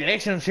the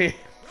relationship.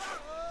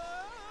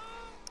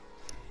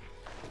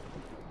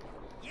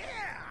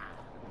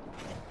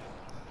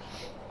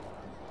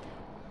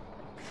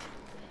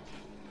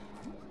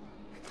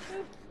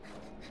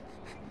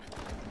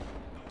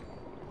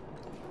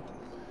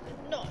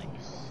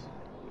 Nice.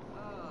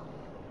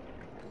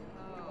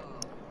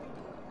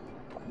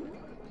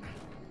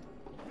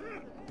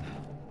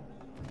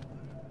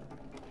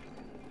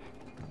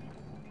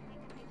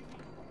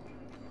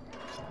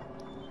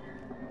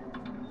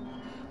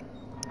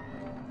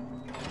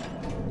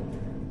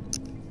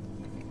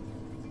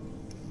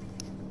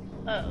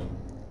 Uh-oh.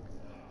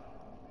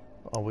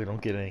 Oh, we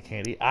don't get any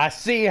candy. I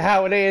see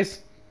how it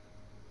is.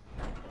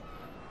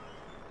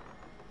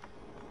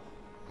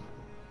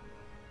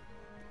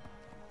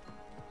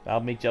 I'll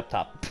meet you up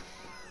top.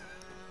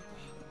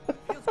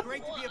 Feels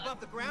great to be above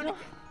the ground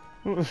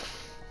again.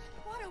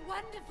 What a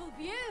wonderful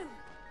view!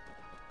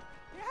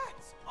 Yeah,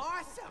 it's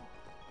awesome.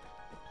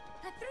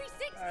 A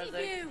Are 360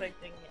 they view!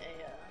 expecting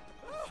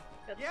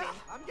a Yeah,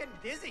 cutscene? I'm getting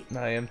dizzy.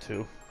 I am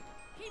too.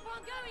 Keep on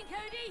going,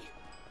 Cody!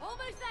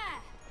 Almost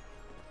there!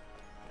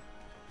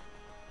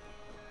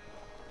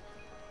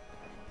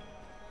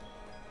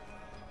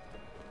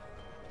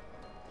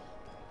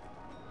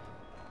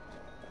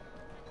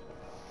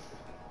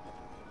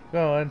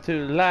 Going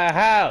to the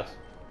lighthouse.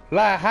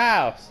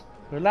 Lighthouse.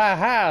 The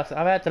lighthouse.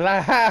 I'm at the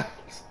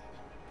lighthouse.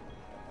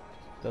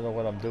 Don't know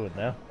what I'm doing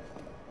now.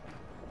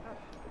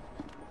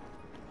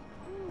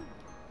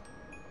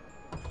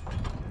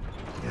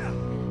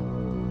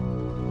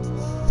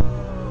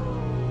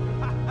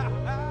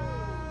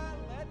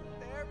 Let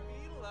there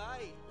be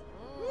light.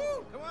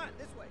 Woo, come on,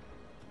 this way.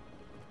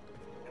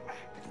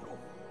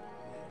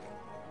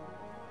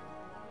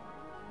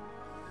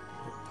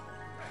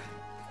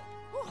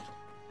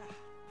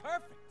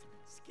 Perfect.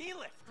 Ski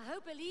lift. I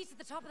hope it leads to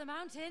the top of the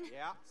mountain.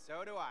 Yeah,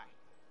 so do I.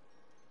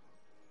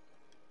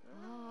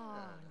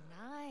 Oh,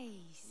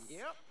 nice.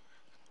 Yep.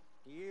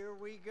 Here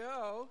we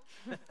go.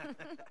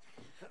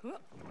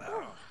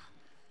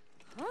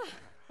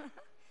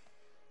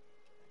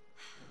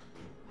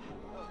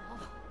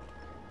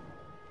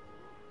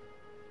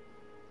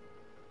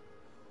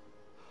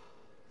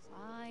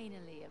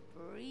 Finally, a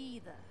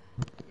breather.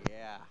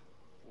 Yeah,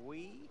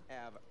 we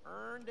have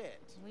earned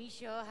it. We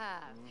sure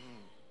have.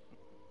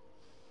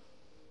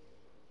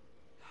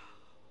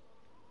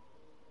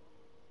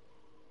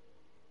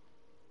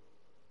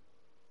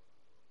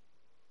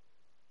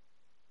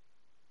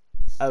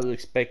 I was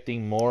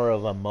expecting more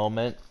of a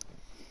moment.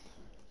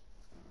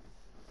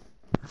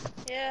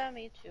 Yeah,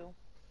 me too.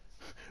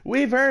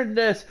 We've earned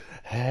this.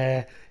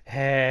 We're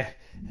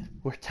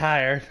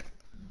tired.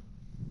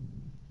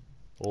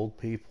 Old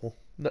people.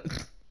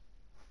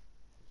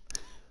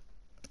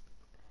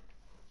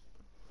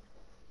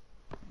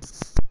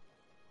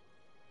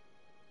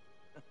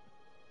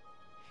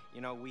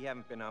 You know, we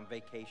haven't been on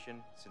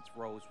vacation since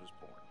Rose was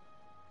born.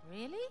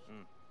 Really?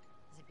 Mm.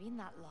 Has it been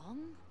that long?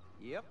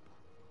 Yep.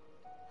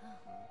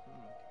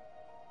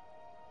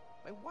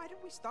 Wait, why did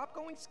we stop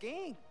going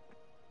skiing?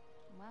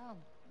 Well,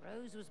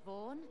 Rose was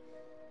born,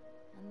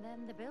 and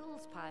then the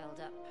bills piled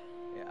up.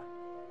 Yeah.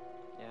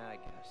 Yeah, I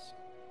guess.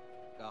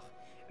 Ugh.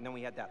 And then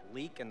we had that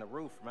leak in the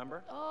roof,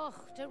 remember? Oh,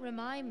 don't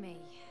remind me.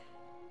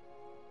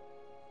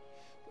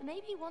 But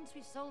maybe once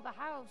we've sold the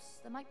house,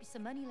 there might be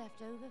some money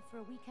left over for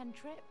a weekend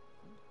trip.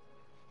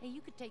 Hey,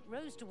 you could take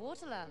Rose to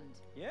Waterland.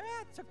 Yeah,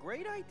 it's a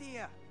great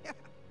idea. Yeah.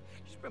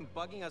 She's been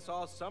bugging us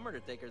all summer to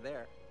take her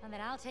there. And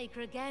then I'll take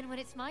her again when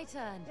it's my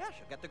turn. Yeah,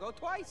 she'll get to go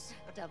twice.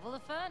 Double the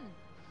fun.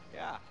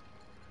 Yeah.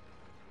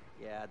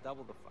 Yeah,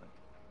 double the fun.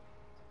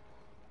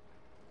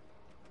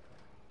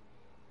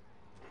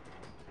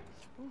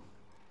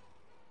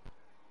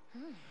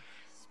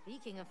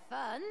 Speaking of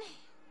fun...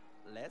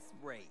 Let's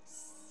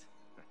race.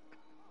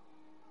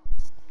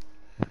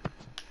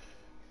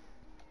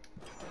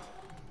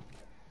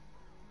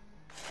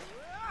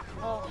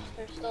 Oh,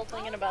 they're still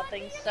thinking about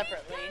things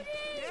separately.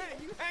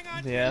 Yeah, you hang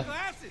on to Yeah. your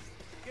glasses.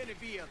 Gonna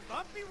be a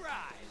bumpy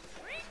ride.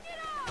 Bring it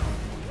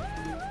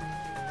on!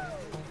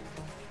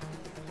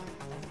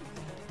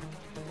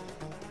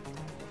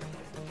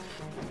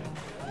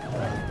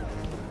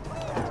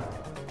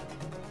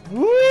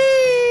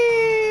 Whee!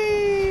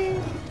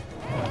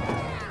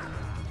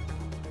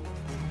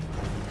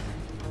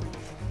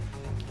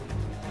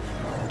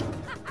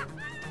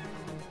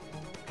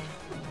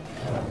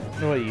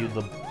 What are you,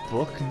 the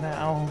book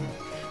now?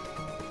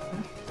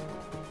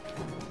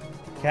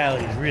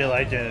 Callie's real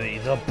identity,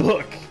 the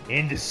book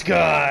in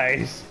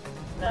disguise.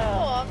 No,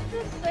 I'm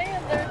just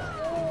saying they're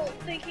still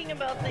thinking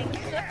about things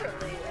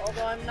separately.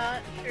 Although I'm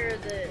not sure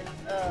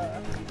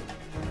that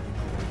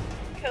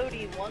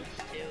Cody wants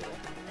to.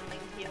 I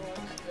think he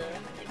wants to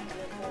think a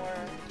bit more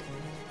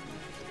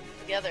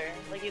together.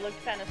 Like he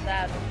looked kind of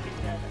sad when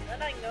he said,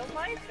 "And then I know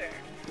my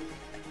turn."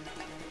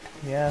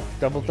 Yeah,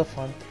 double the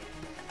fun.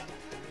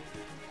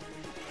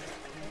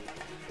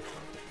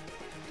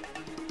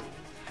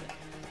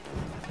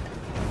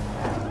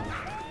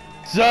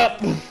 What's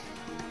up?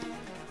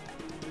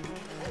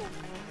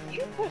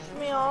 You pushed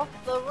me off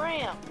the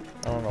ramp.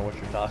 I don't know what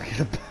you're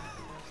talking about.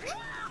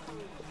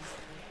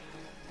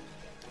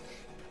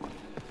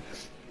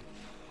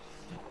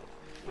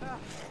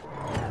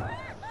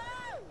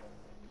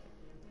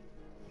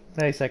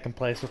 Hey, second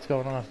place, what's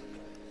going on?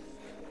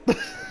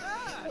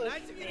 Ah,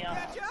 nice of you to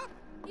catch up.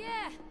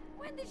 Yeah,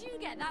 when did you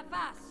get that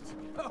fast?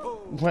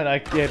 Oh, When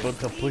I able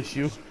to push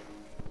you.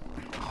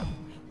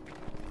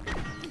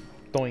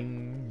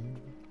 Doing.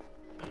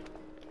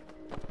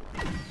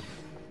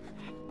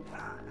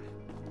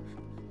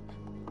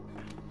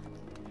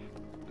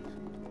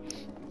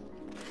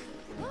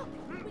 Look,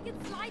 we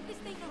can slide this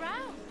thing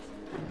around.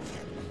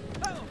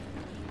 oh,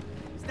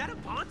 is that a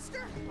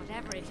monster?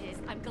 Whatever it is,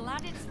 I'm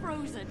glad it's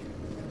frozen.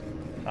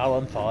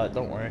 I'll unthaw it,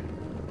 don't worry.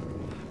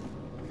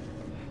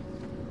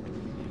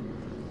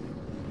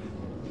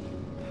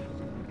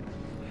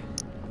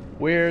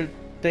 Weird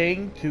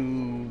thing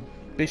to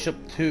Bishop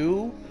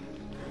 2.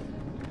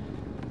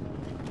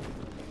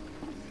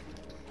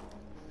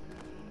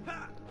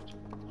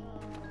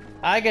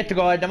 I get to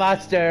go on the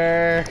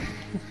monster.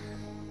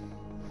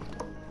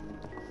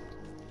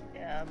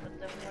 Yeah, but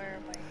then where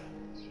am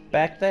I?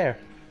 Back there.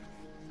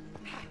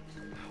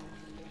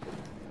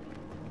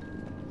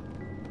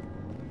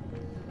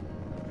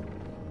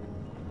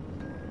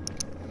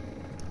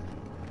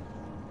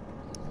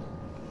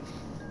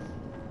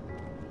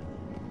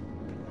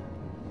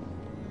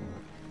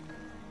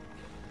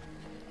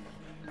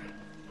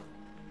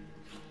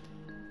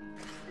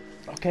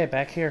 Okay,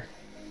 back here.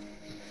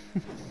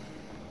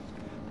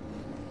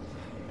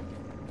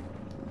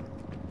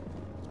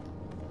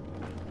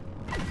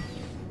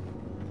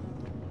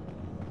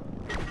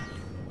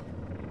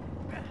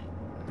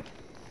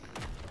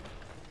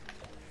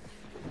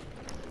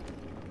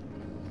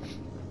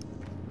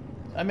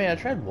 I mean, I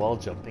tried wall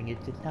jumping,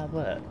 it did not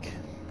work.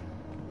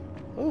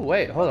 Oh,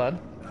 wait, hold on.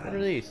 What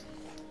are these?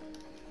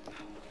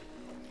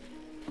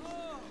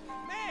 Oh,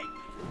 Meg,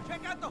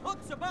 check out the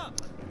hooks above.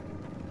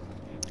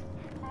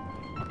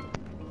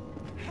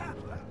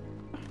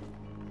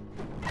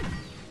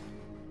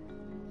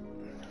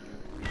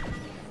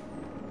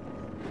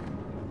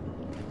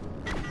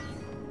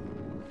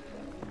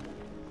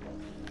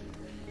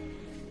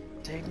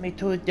 Take me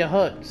to the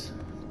hooks,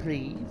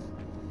 please.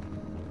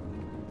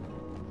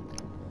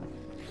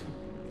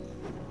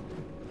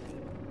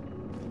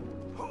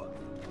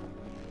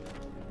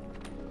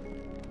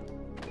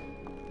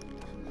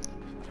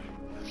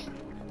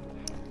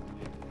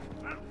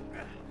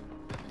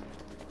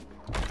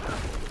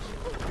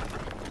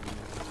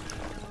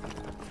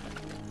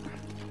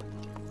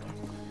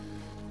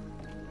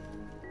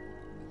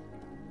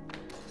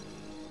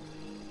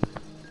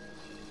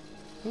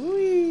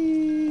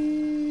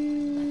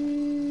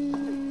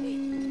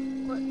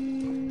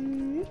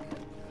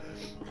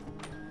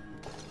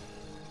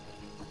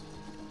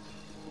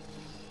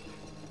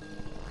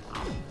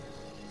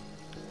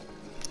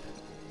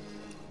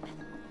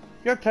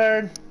 Your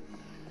turn.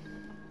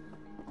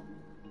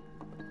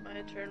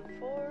 My turn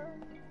 4.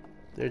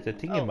 There's a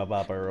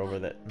thingamabobber over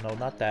there. No,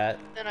 not that.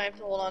 Then I have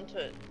to hold on to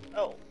it.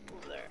 Oh,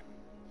 over there.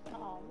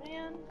 Oh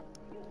man,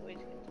 you always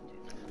get to do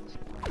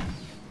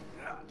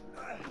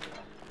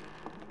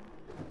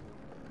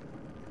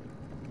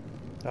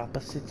that.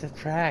 Opposites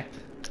attract.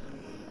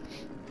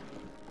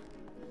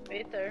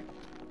 Wait there.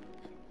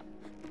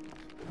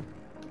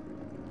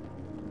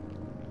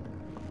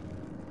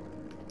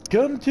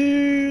 Come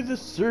to the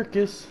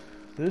circus.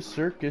 The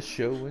circus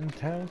show in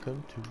town.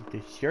 Come to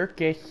the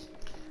circus.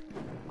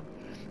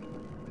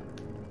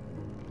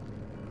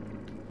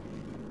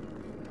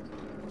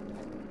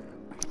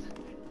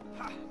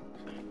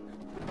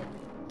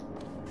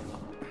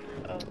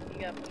 Oh, you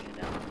gotta push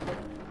it down.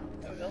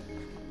 There we go.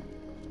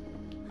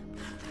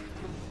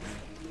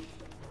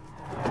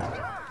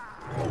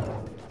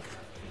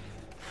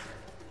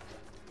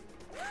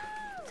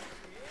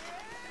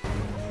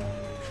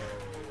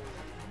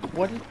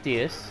 What is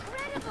this?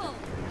 Incredible!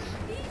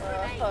 These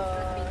remains must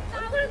be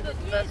Sometimes thousands it's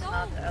of best years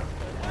not old. to ask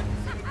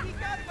We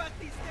got about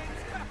these things,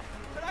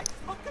 but I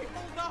hope they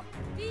hold up.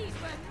 These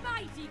were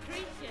mighty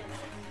creatures.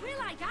 We're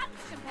like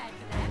ants compared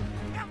to them.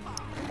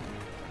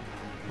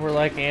 We're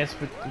like ants,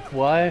 but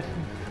what?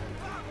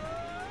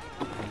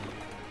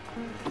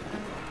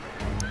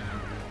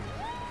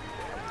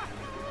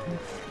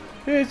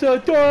 It's a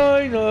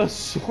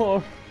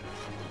dinosaur.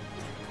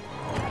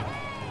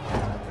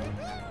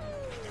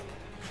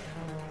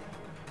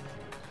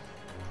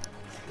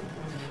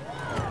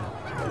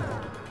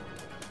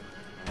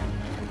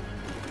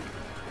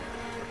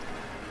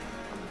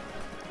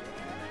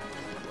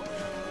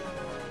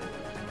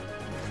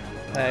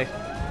 Hey.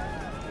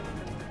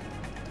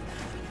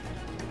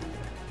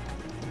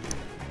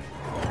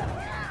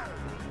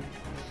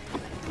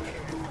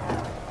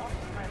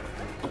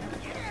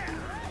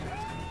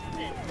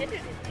 Didn't hit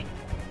anything.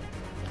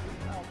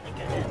 I don't think I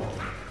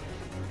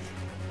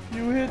did.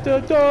 You hit the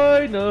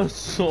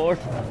dinosaur.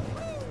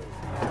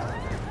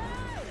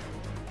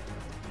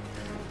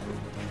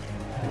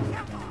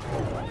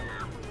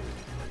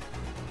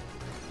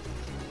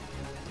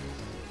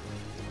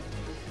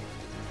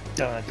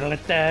 Dun, dun, dun,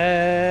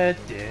 dun,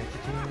 dun.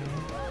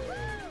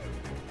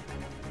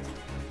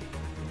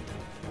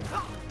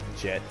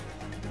 Jet.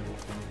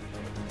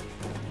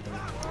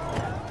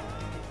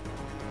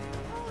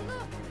 Oh,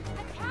 look!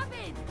 A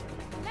cabin!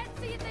 Let's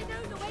see if they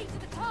know the way to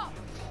the top.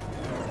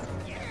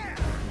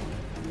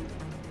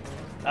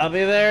 I'll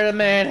be there in a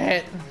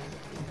minute.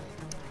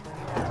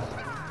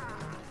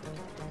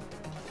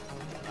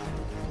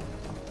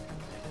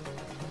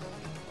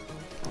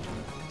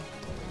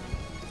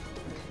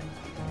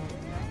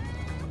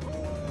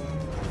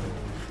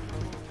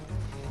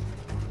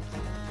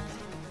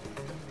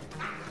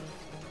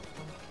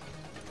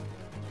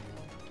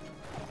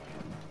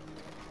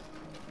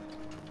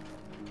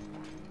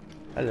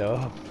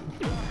 Hello.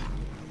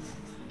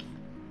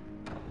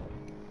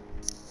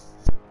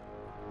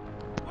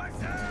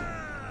 What's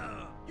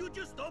up? You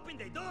just opened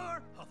the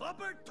door of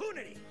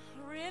opportunity.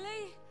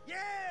 Really?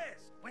 Yes!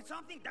 When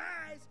something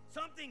dies,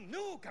 something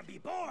new can be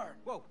born.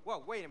 Whoa,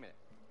 whoa, wait a minute.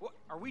 What,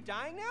 are we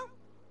dying now?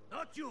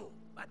 Not you,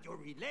 but your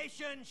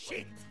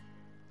relationship.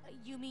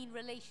 You mean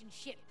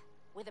relationship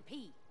with a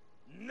P?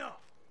 No,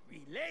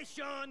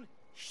 relation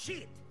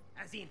shit,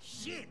 as in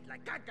shit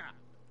like caca.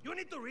 You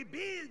need to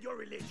rebuild your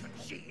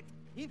relationship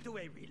into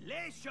a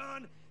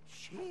relation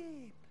ship.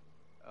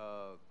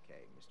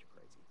 Okay, Mr.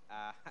 Crazy.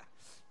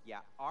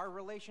 Yeah, our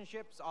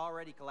relationship's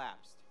already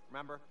collapsed,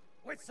 remember?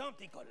 When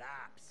something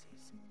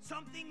collapses,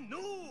 something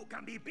new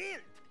can be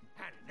built.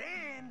 And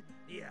then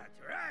the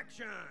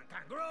attraction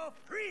can grow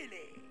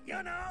freely,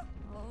 you know?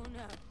 Oh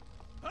no.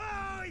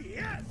 Oh,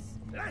 yes!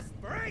 Let's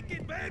break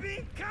it,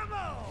 baby! Come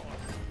on!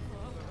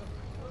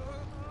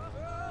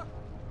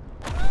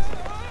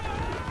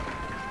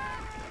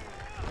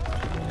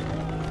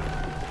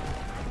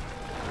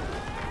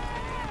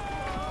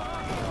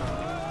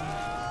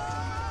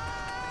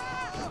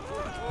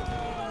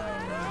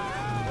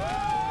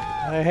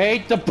 I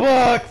hate the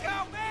book.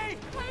 Help me!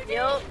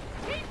 Yep.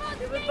 Keep on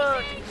Stupid speaking!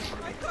 book.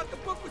 I thought the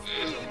book was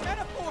filled with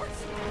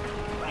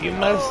metaphors! You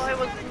must. Oh, I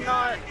was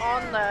not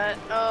on that.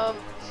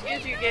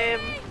 Excuse you, game.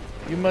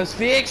 You must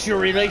fix your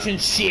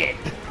relationship.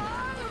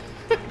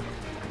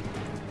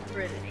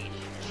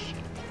 Relationship.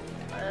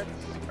 That's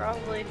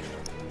probably.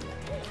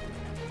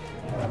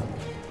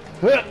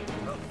 Huh.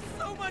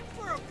 So much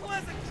for a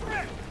pleasant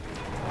trip!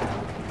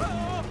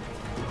 Oh.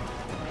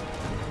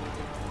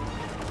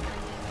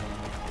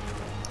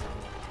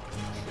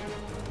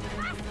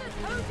 Faster,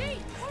 Cody,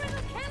 or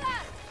it'll kill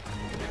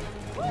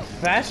us!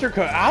 Faster,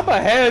 I'ma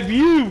have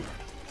you.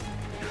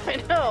 I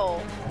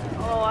know.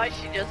 Oh, I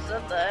should just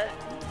said that.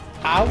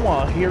 I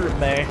want to hear it,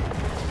 man.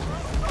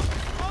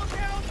 Oh,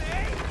 down,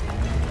 eh?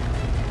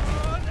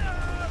 Oh,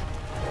 no!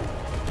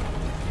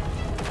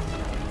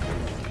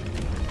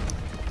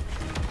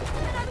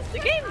 The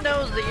game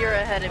knows that you're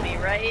ahead of me,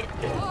 right?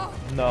 Oh,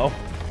 No.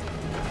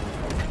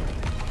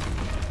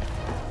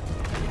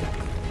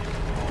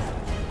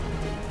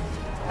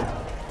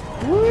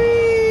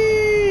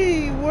 Whee!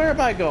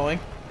 am I going?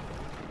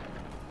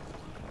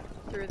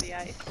 Through the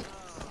ice.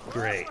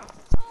 Great.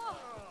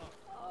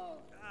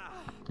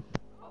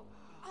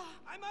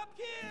 I'm up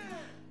here.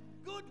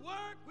 Good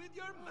work with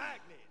your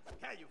magnet.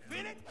 Can you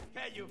fit it?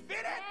 Can you fit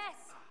it?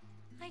 Yes!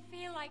 I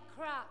feel like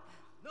crap.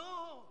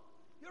 No,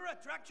 your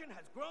attraction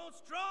has grown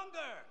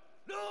stronger.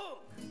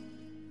 Look.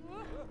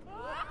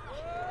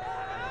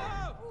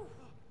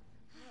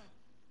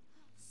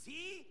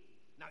 See?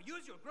 Now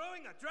use your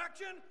growing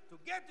attraction to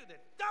get to the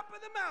top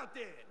of the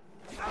mountain.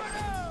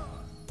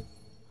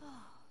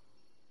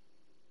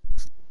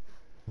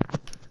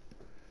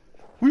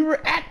 We were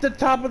at the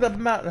top of the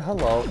mountain.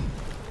 Hello.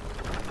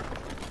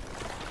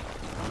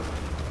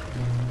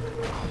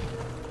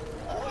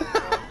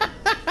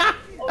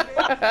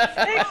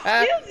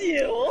 Excuse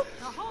you!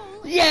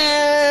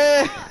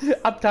 Yeah!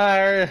 I'm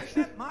tired.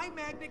 My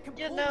magnet can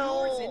You pull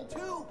know, yours in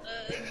too.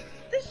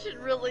 this should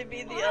really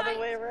be the other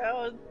way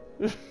around.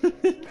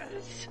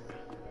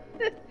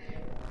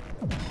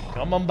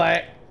 Come on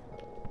back.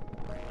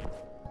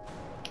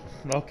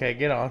 Okay,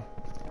 get on.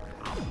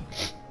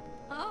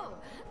 Oh,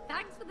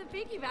 thanks for the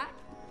piggyback.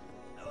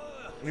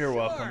 You're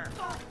welcome.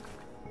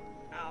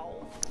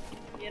 Ow.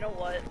 You know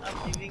what?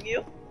 I'm leaving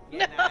you.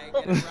 Can I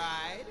get a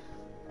ride?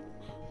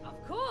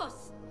 Of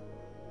course.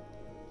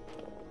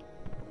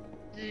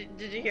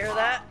 Did you hear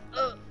that?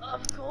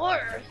 Of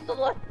course.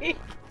 Like...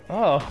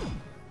 Oh.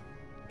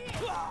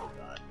 Oh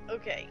god.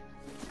 Okay.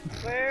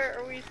 Where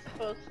are we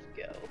supposed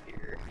to go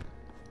here?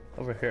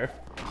 Over here.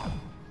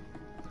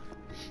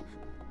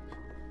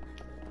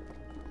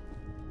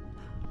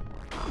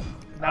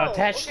 Now Oh,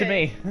 attached to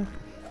okay. me.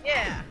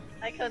 Yeah,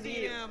 I come to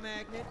See you. now,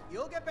 Magnet.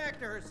 You'll get back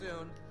to her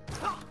soon.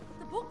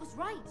 The book was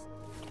right.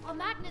 Our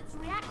magnets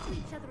react to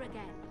each other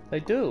again. They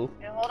do.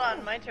 Okay, hold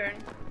on, my turn.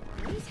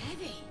 He's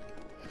heavy.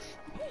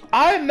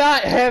 I'm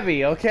not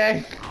heavy,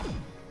 okay?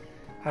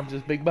 I'm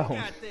just big boned.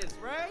 Got this,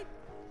 right?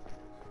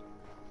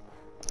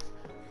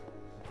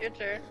 Your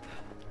turn.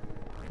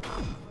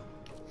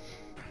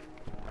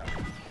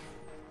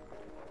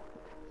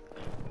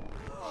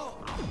 Oh,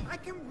 I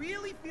can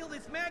really feel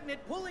this magnet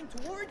pulling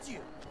towards you.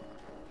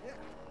 Yeah,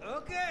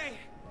 okay.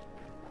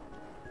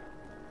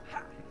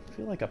 I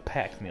feel like a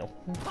pack mule.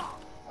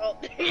 Oh,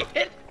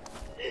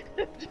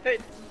 I'm trying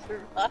to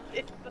survive.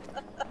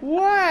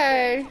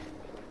 Why?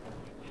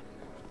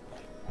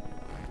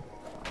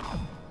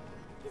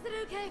 Is it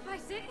okay if I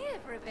sit here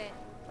for a bit?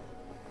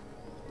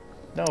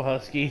 No,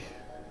 Husky.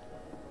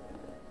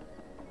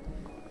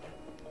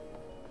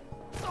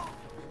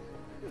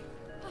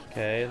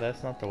 Okay,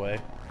 that's not the way.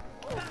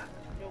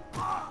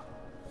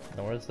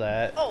 Nor is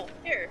that. Oh,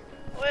 here.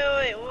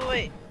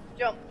 Wait.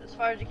 Jump as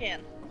far as you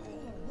can.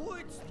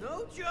 Wood's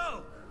no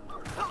joke.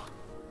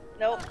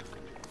 Nope.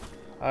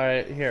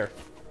 Alright, here.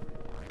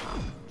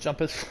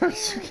 Jump as far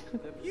as you can.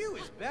 The view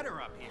is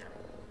better up here.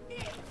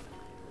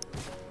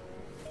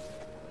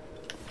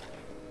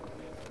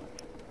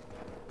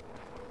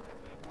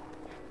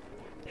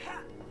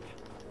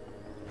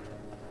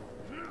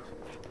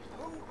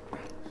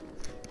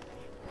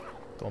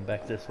 Going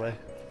back this way.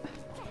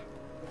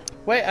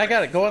 Wait, I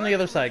got it. Go on the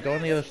other side. Go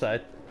on the other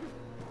side.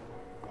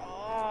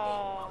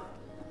 Oh,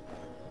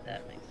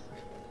 that makes.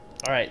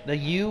 Alright, now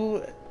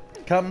you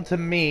come to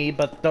me,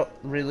 but don't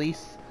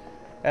release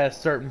at a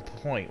certain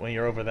point when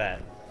you're over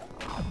that.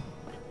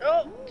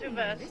 Oh, too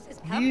fast. This is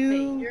comfy.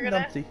 You You're gonna,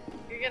 numpty.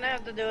 you're gonna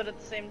have to do it at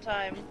the same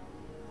time.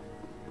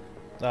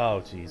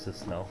 Oh,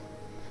 Jesus, no.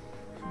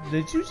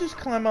 Did you just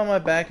climb on my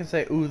back and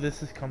say, ooh,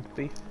 this is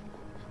comfy?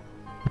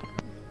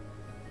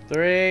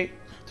 3,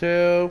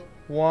 2,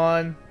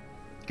 1,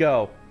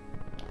 go.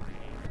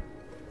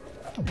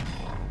 Do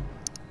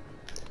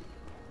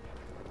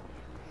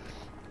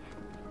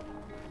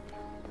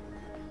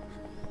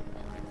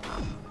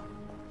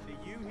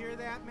you hear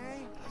that,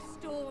 May? A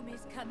storm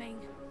is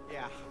coming.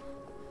 Yeah.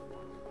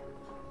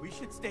 We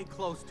should stay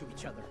close to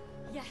each other.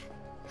 Yeah.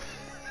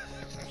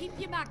 Keep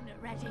your magnet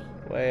ready.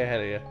 Way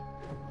ahead of you.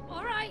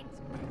 All right.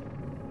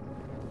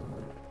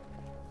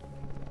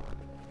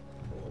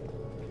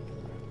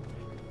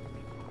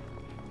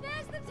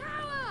 There's the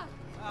tower.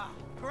 Ah,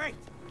 great.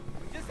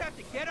 We just have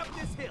to get up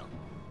this hill.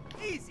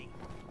 Easy.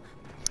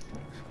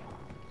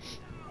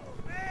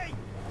 Oh, May!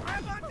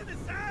 Grab onto the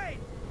side!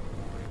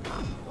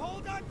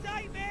 Hold on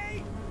tight,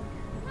 May!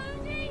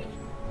 Cody,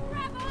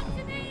 grab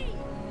onto me.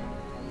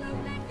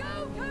 Don't let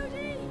go,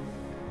 Cody.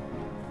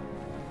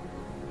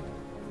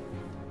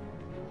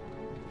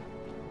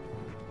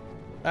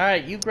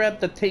 Alright, you grab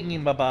the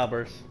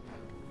tingy-mabobbers.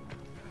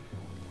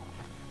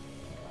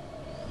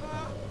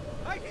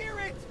 I hear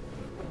it!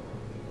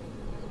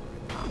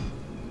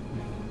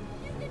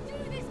 You can do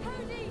this,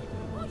 Cody.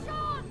 Push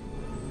on.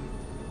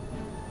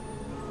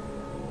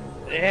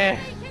 Yeah.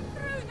 Make it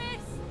through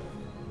this.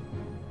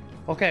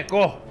 Okay,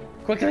 go.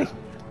 Quickly.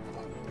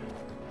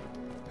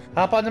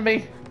 Hop onto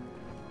me.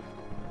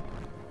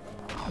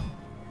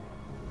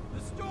 The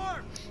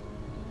storm!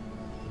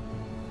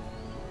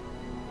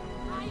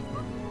 I'm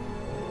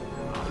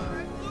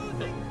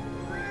losing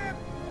grip!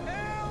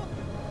 Help!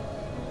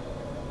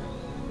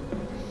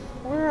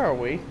 Where are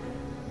we?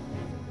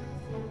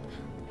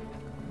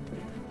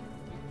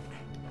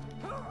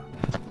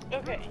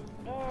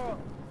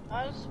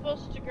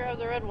 to grab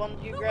the red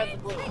ones, you grab the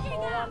blue.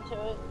 Hold on to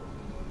it.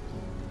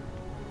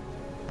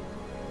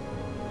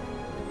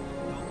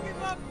 Don't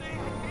give up, man.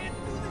 I can't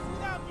do this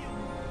without you.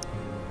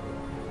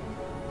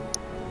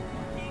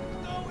 Keep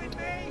going,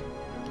 May.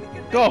 We can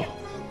make Go. it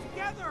through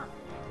together.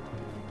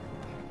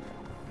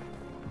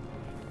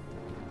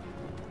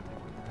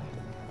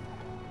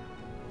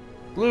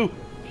 Blue.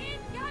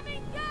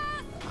 Incoming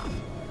gas!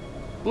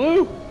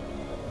 Blue.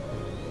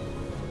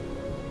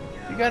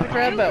 You gotta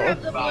grab You that grab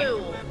one. the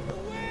blue.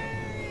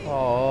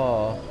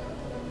 Oh.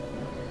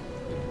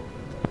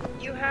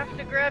 You have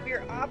to grab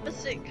your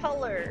opposite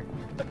color.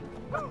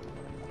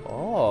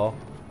 Oh.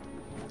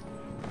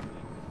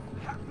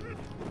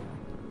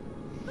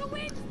 The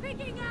wind's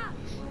picking up!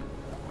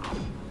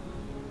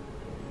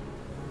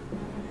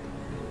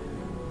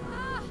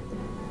 Ah!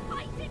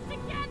 Fight it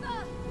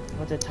together!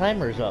 But the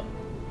timer's up.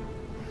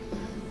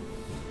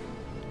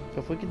 So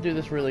if we can do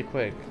this really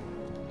quick.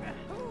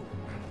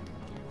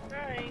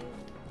 Trying.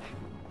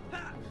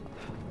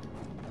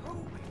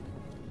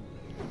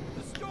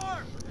 The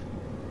storm.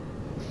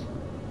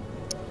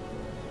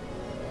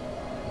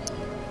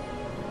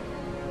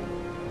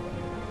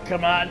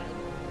 Come on.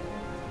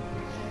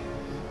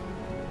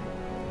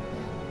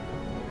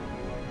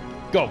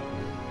 Go.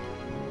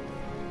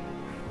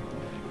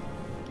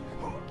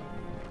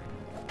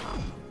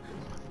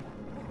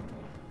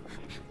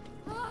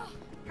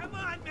 Come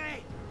on,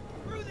 May.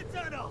 Through the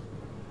tunnel.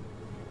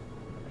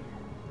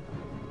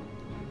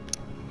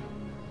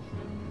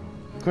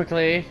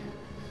 Quickly.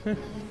 There's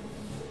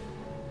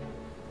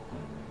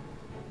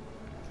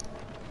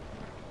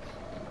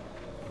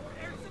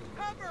some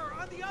cover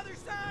on the other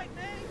side,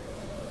 May.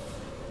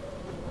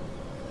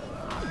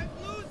 I'm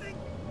losing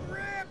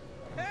grip.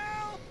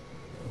 Help!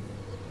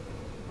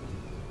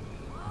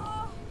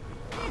 Oh,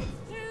 it's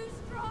too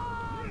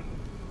strong!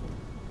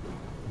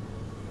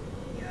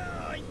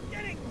 I'm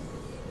getting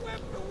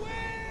swept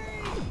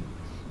away.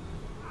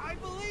 I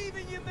believe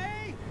in you,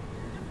 May.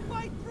 Just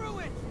fight through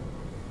it.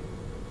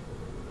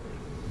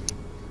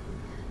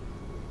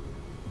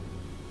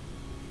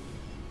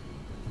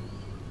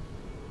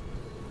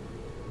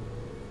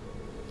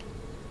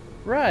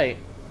 Right.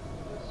 Is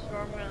the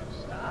storm gonna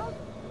stop?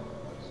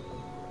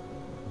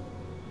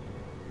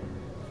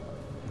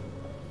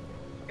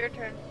 Your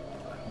turn.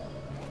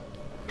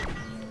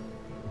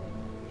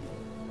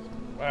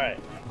 Alright.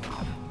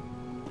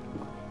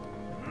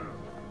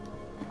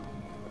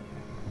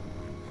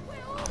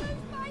 We're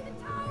almost by the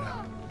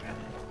tower!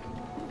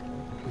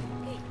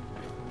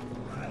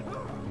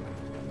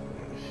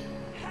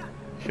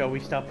 Shall we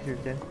stop here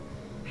then?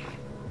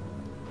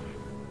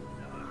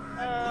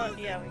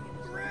 Yeah, we can.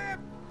 Grip.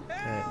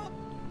 Help!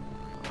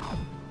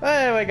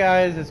 Anyway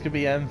guys, this could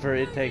be end for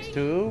It Takes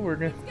Two.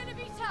 It's gonna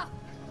be tough.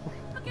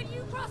 But can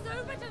you cross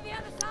over to the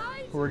other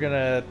side? We're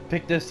gonna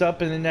pick this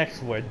up in the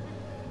next one.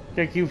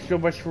 Thank you so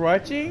much for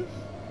watching.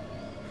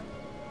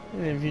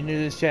 And if you're new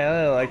to this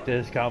channel and like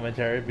this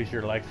commentary, be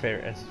sure to like,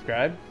 favorite, and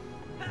subscribe.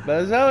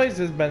 But as always,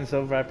 this has been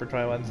SoFar for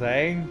 21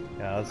 saying,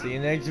 I'll see you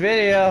next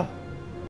video.